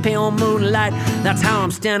now in the pale moonlight. That's how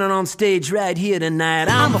I'm standing on stage right here tonight.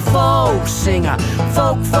 I'm a folk singer,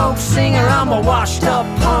 folk singer. I'm a washed up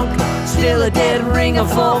punk, still a dead ringer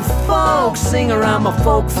for a folk singer. I'm a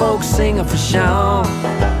folk singer for sure.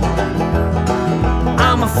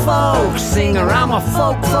 I'm a folk singer, I'm a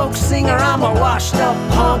folk singer. I'm a washed up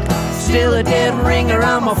punk, still a dead ringer.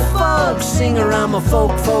 I'm a folk singer, I'm a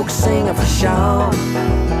folk singer for sure.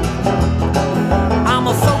 I'm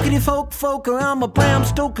a folkety folker, I'm a Bram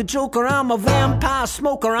Stoker joker. I'm a vampire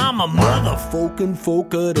smoker, I'm a motherfucking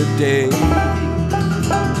folker today.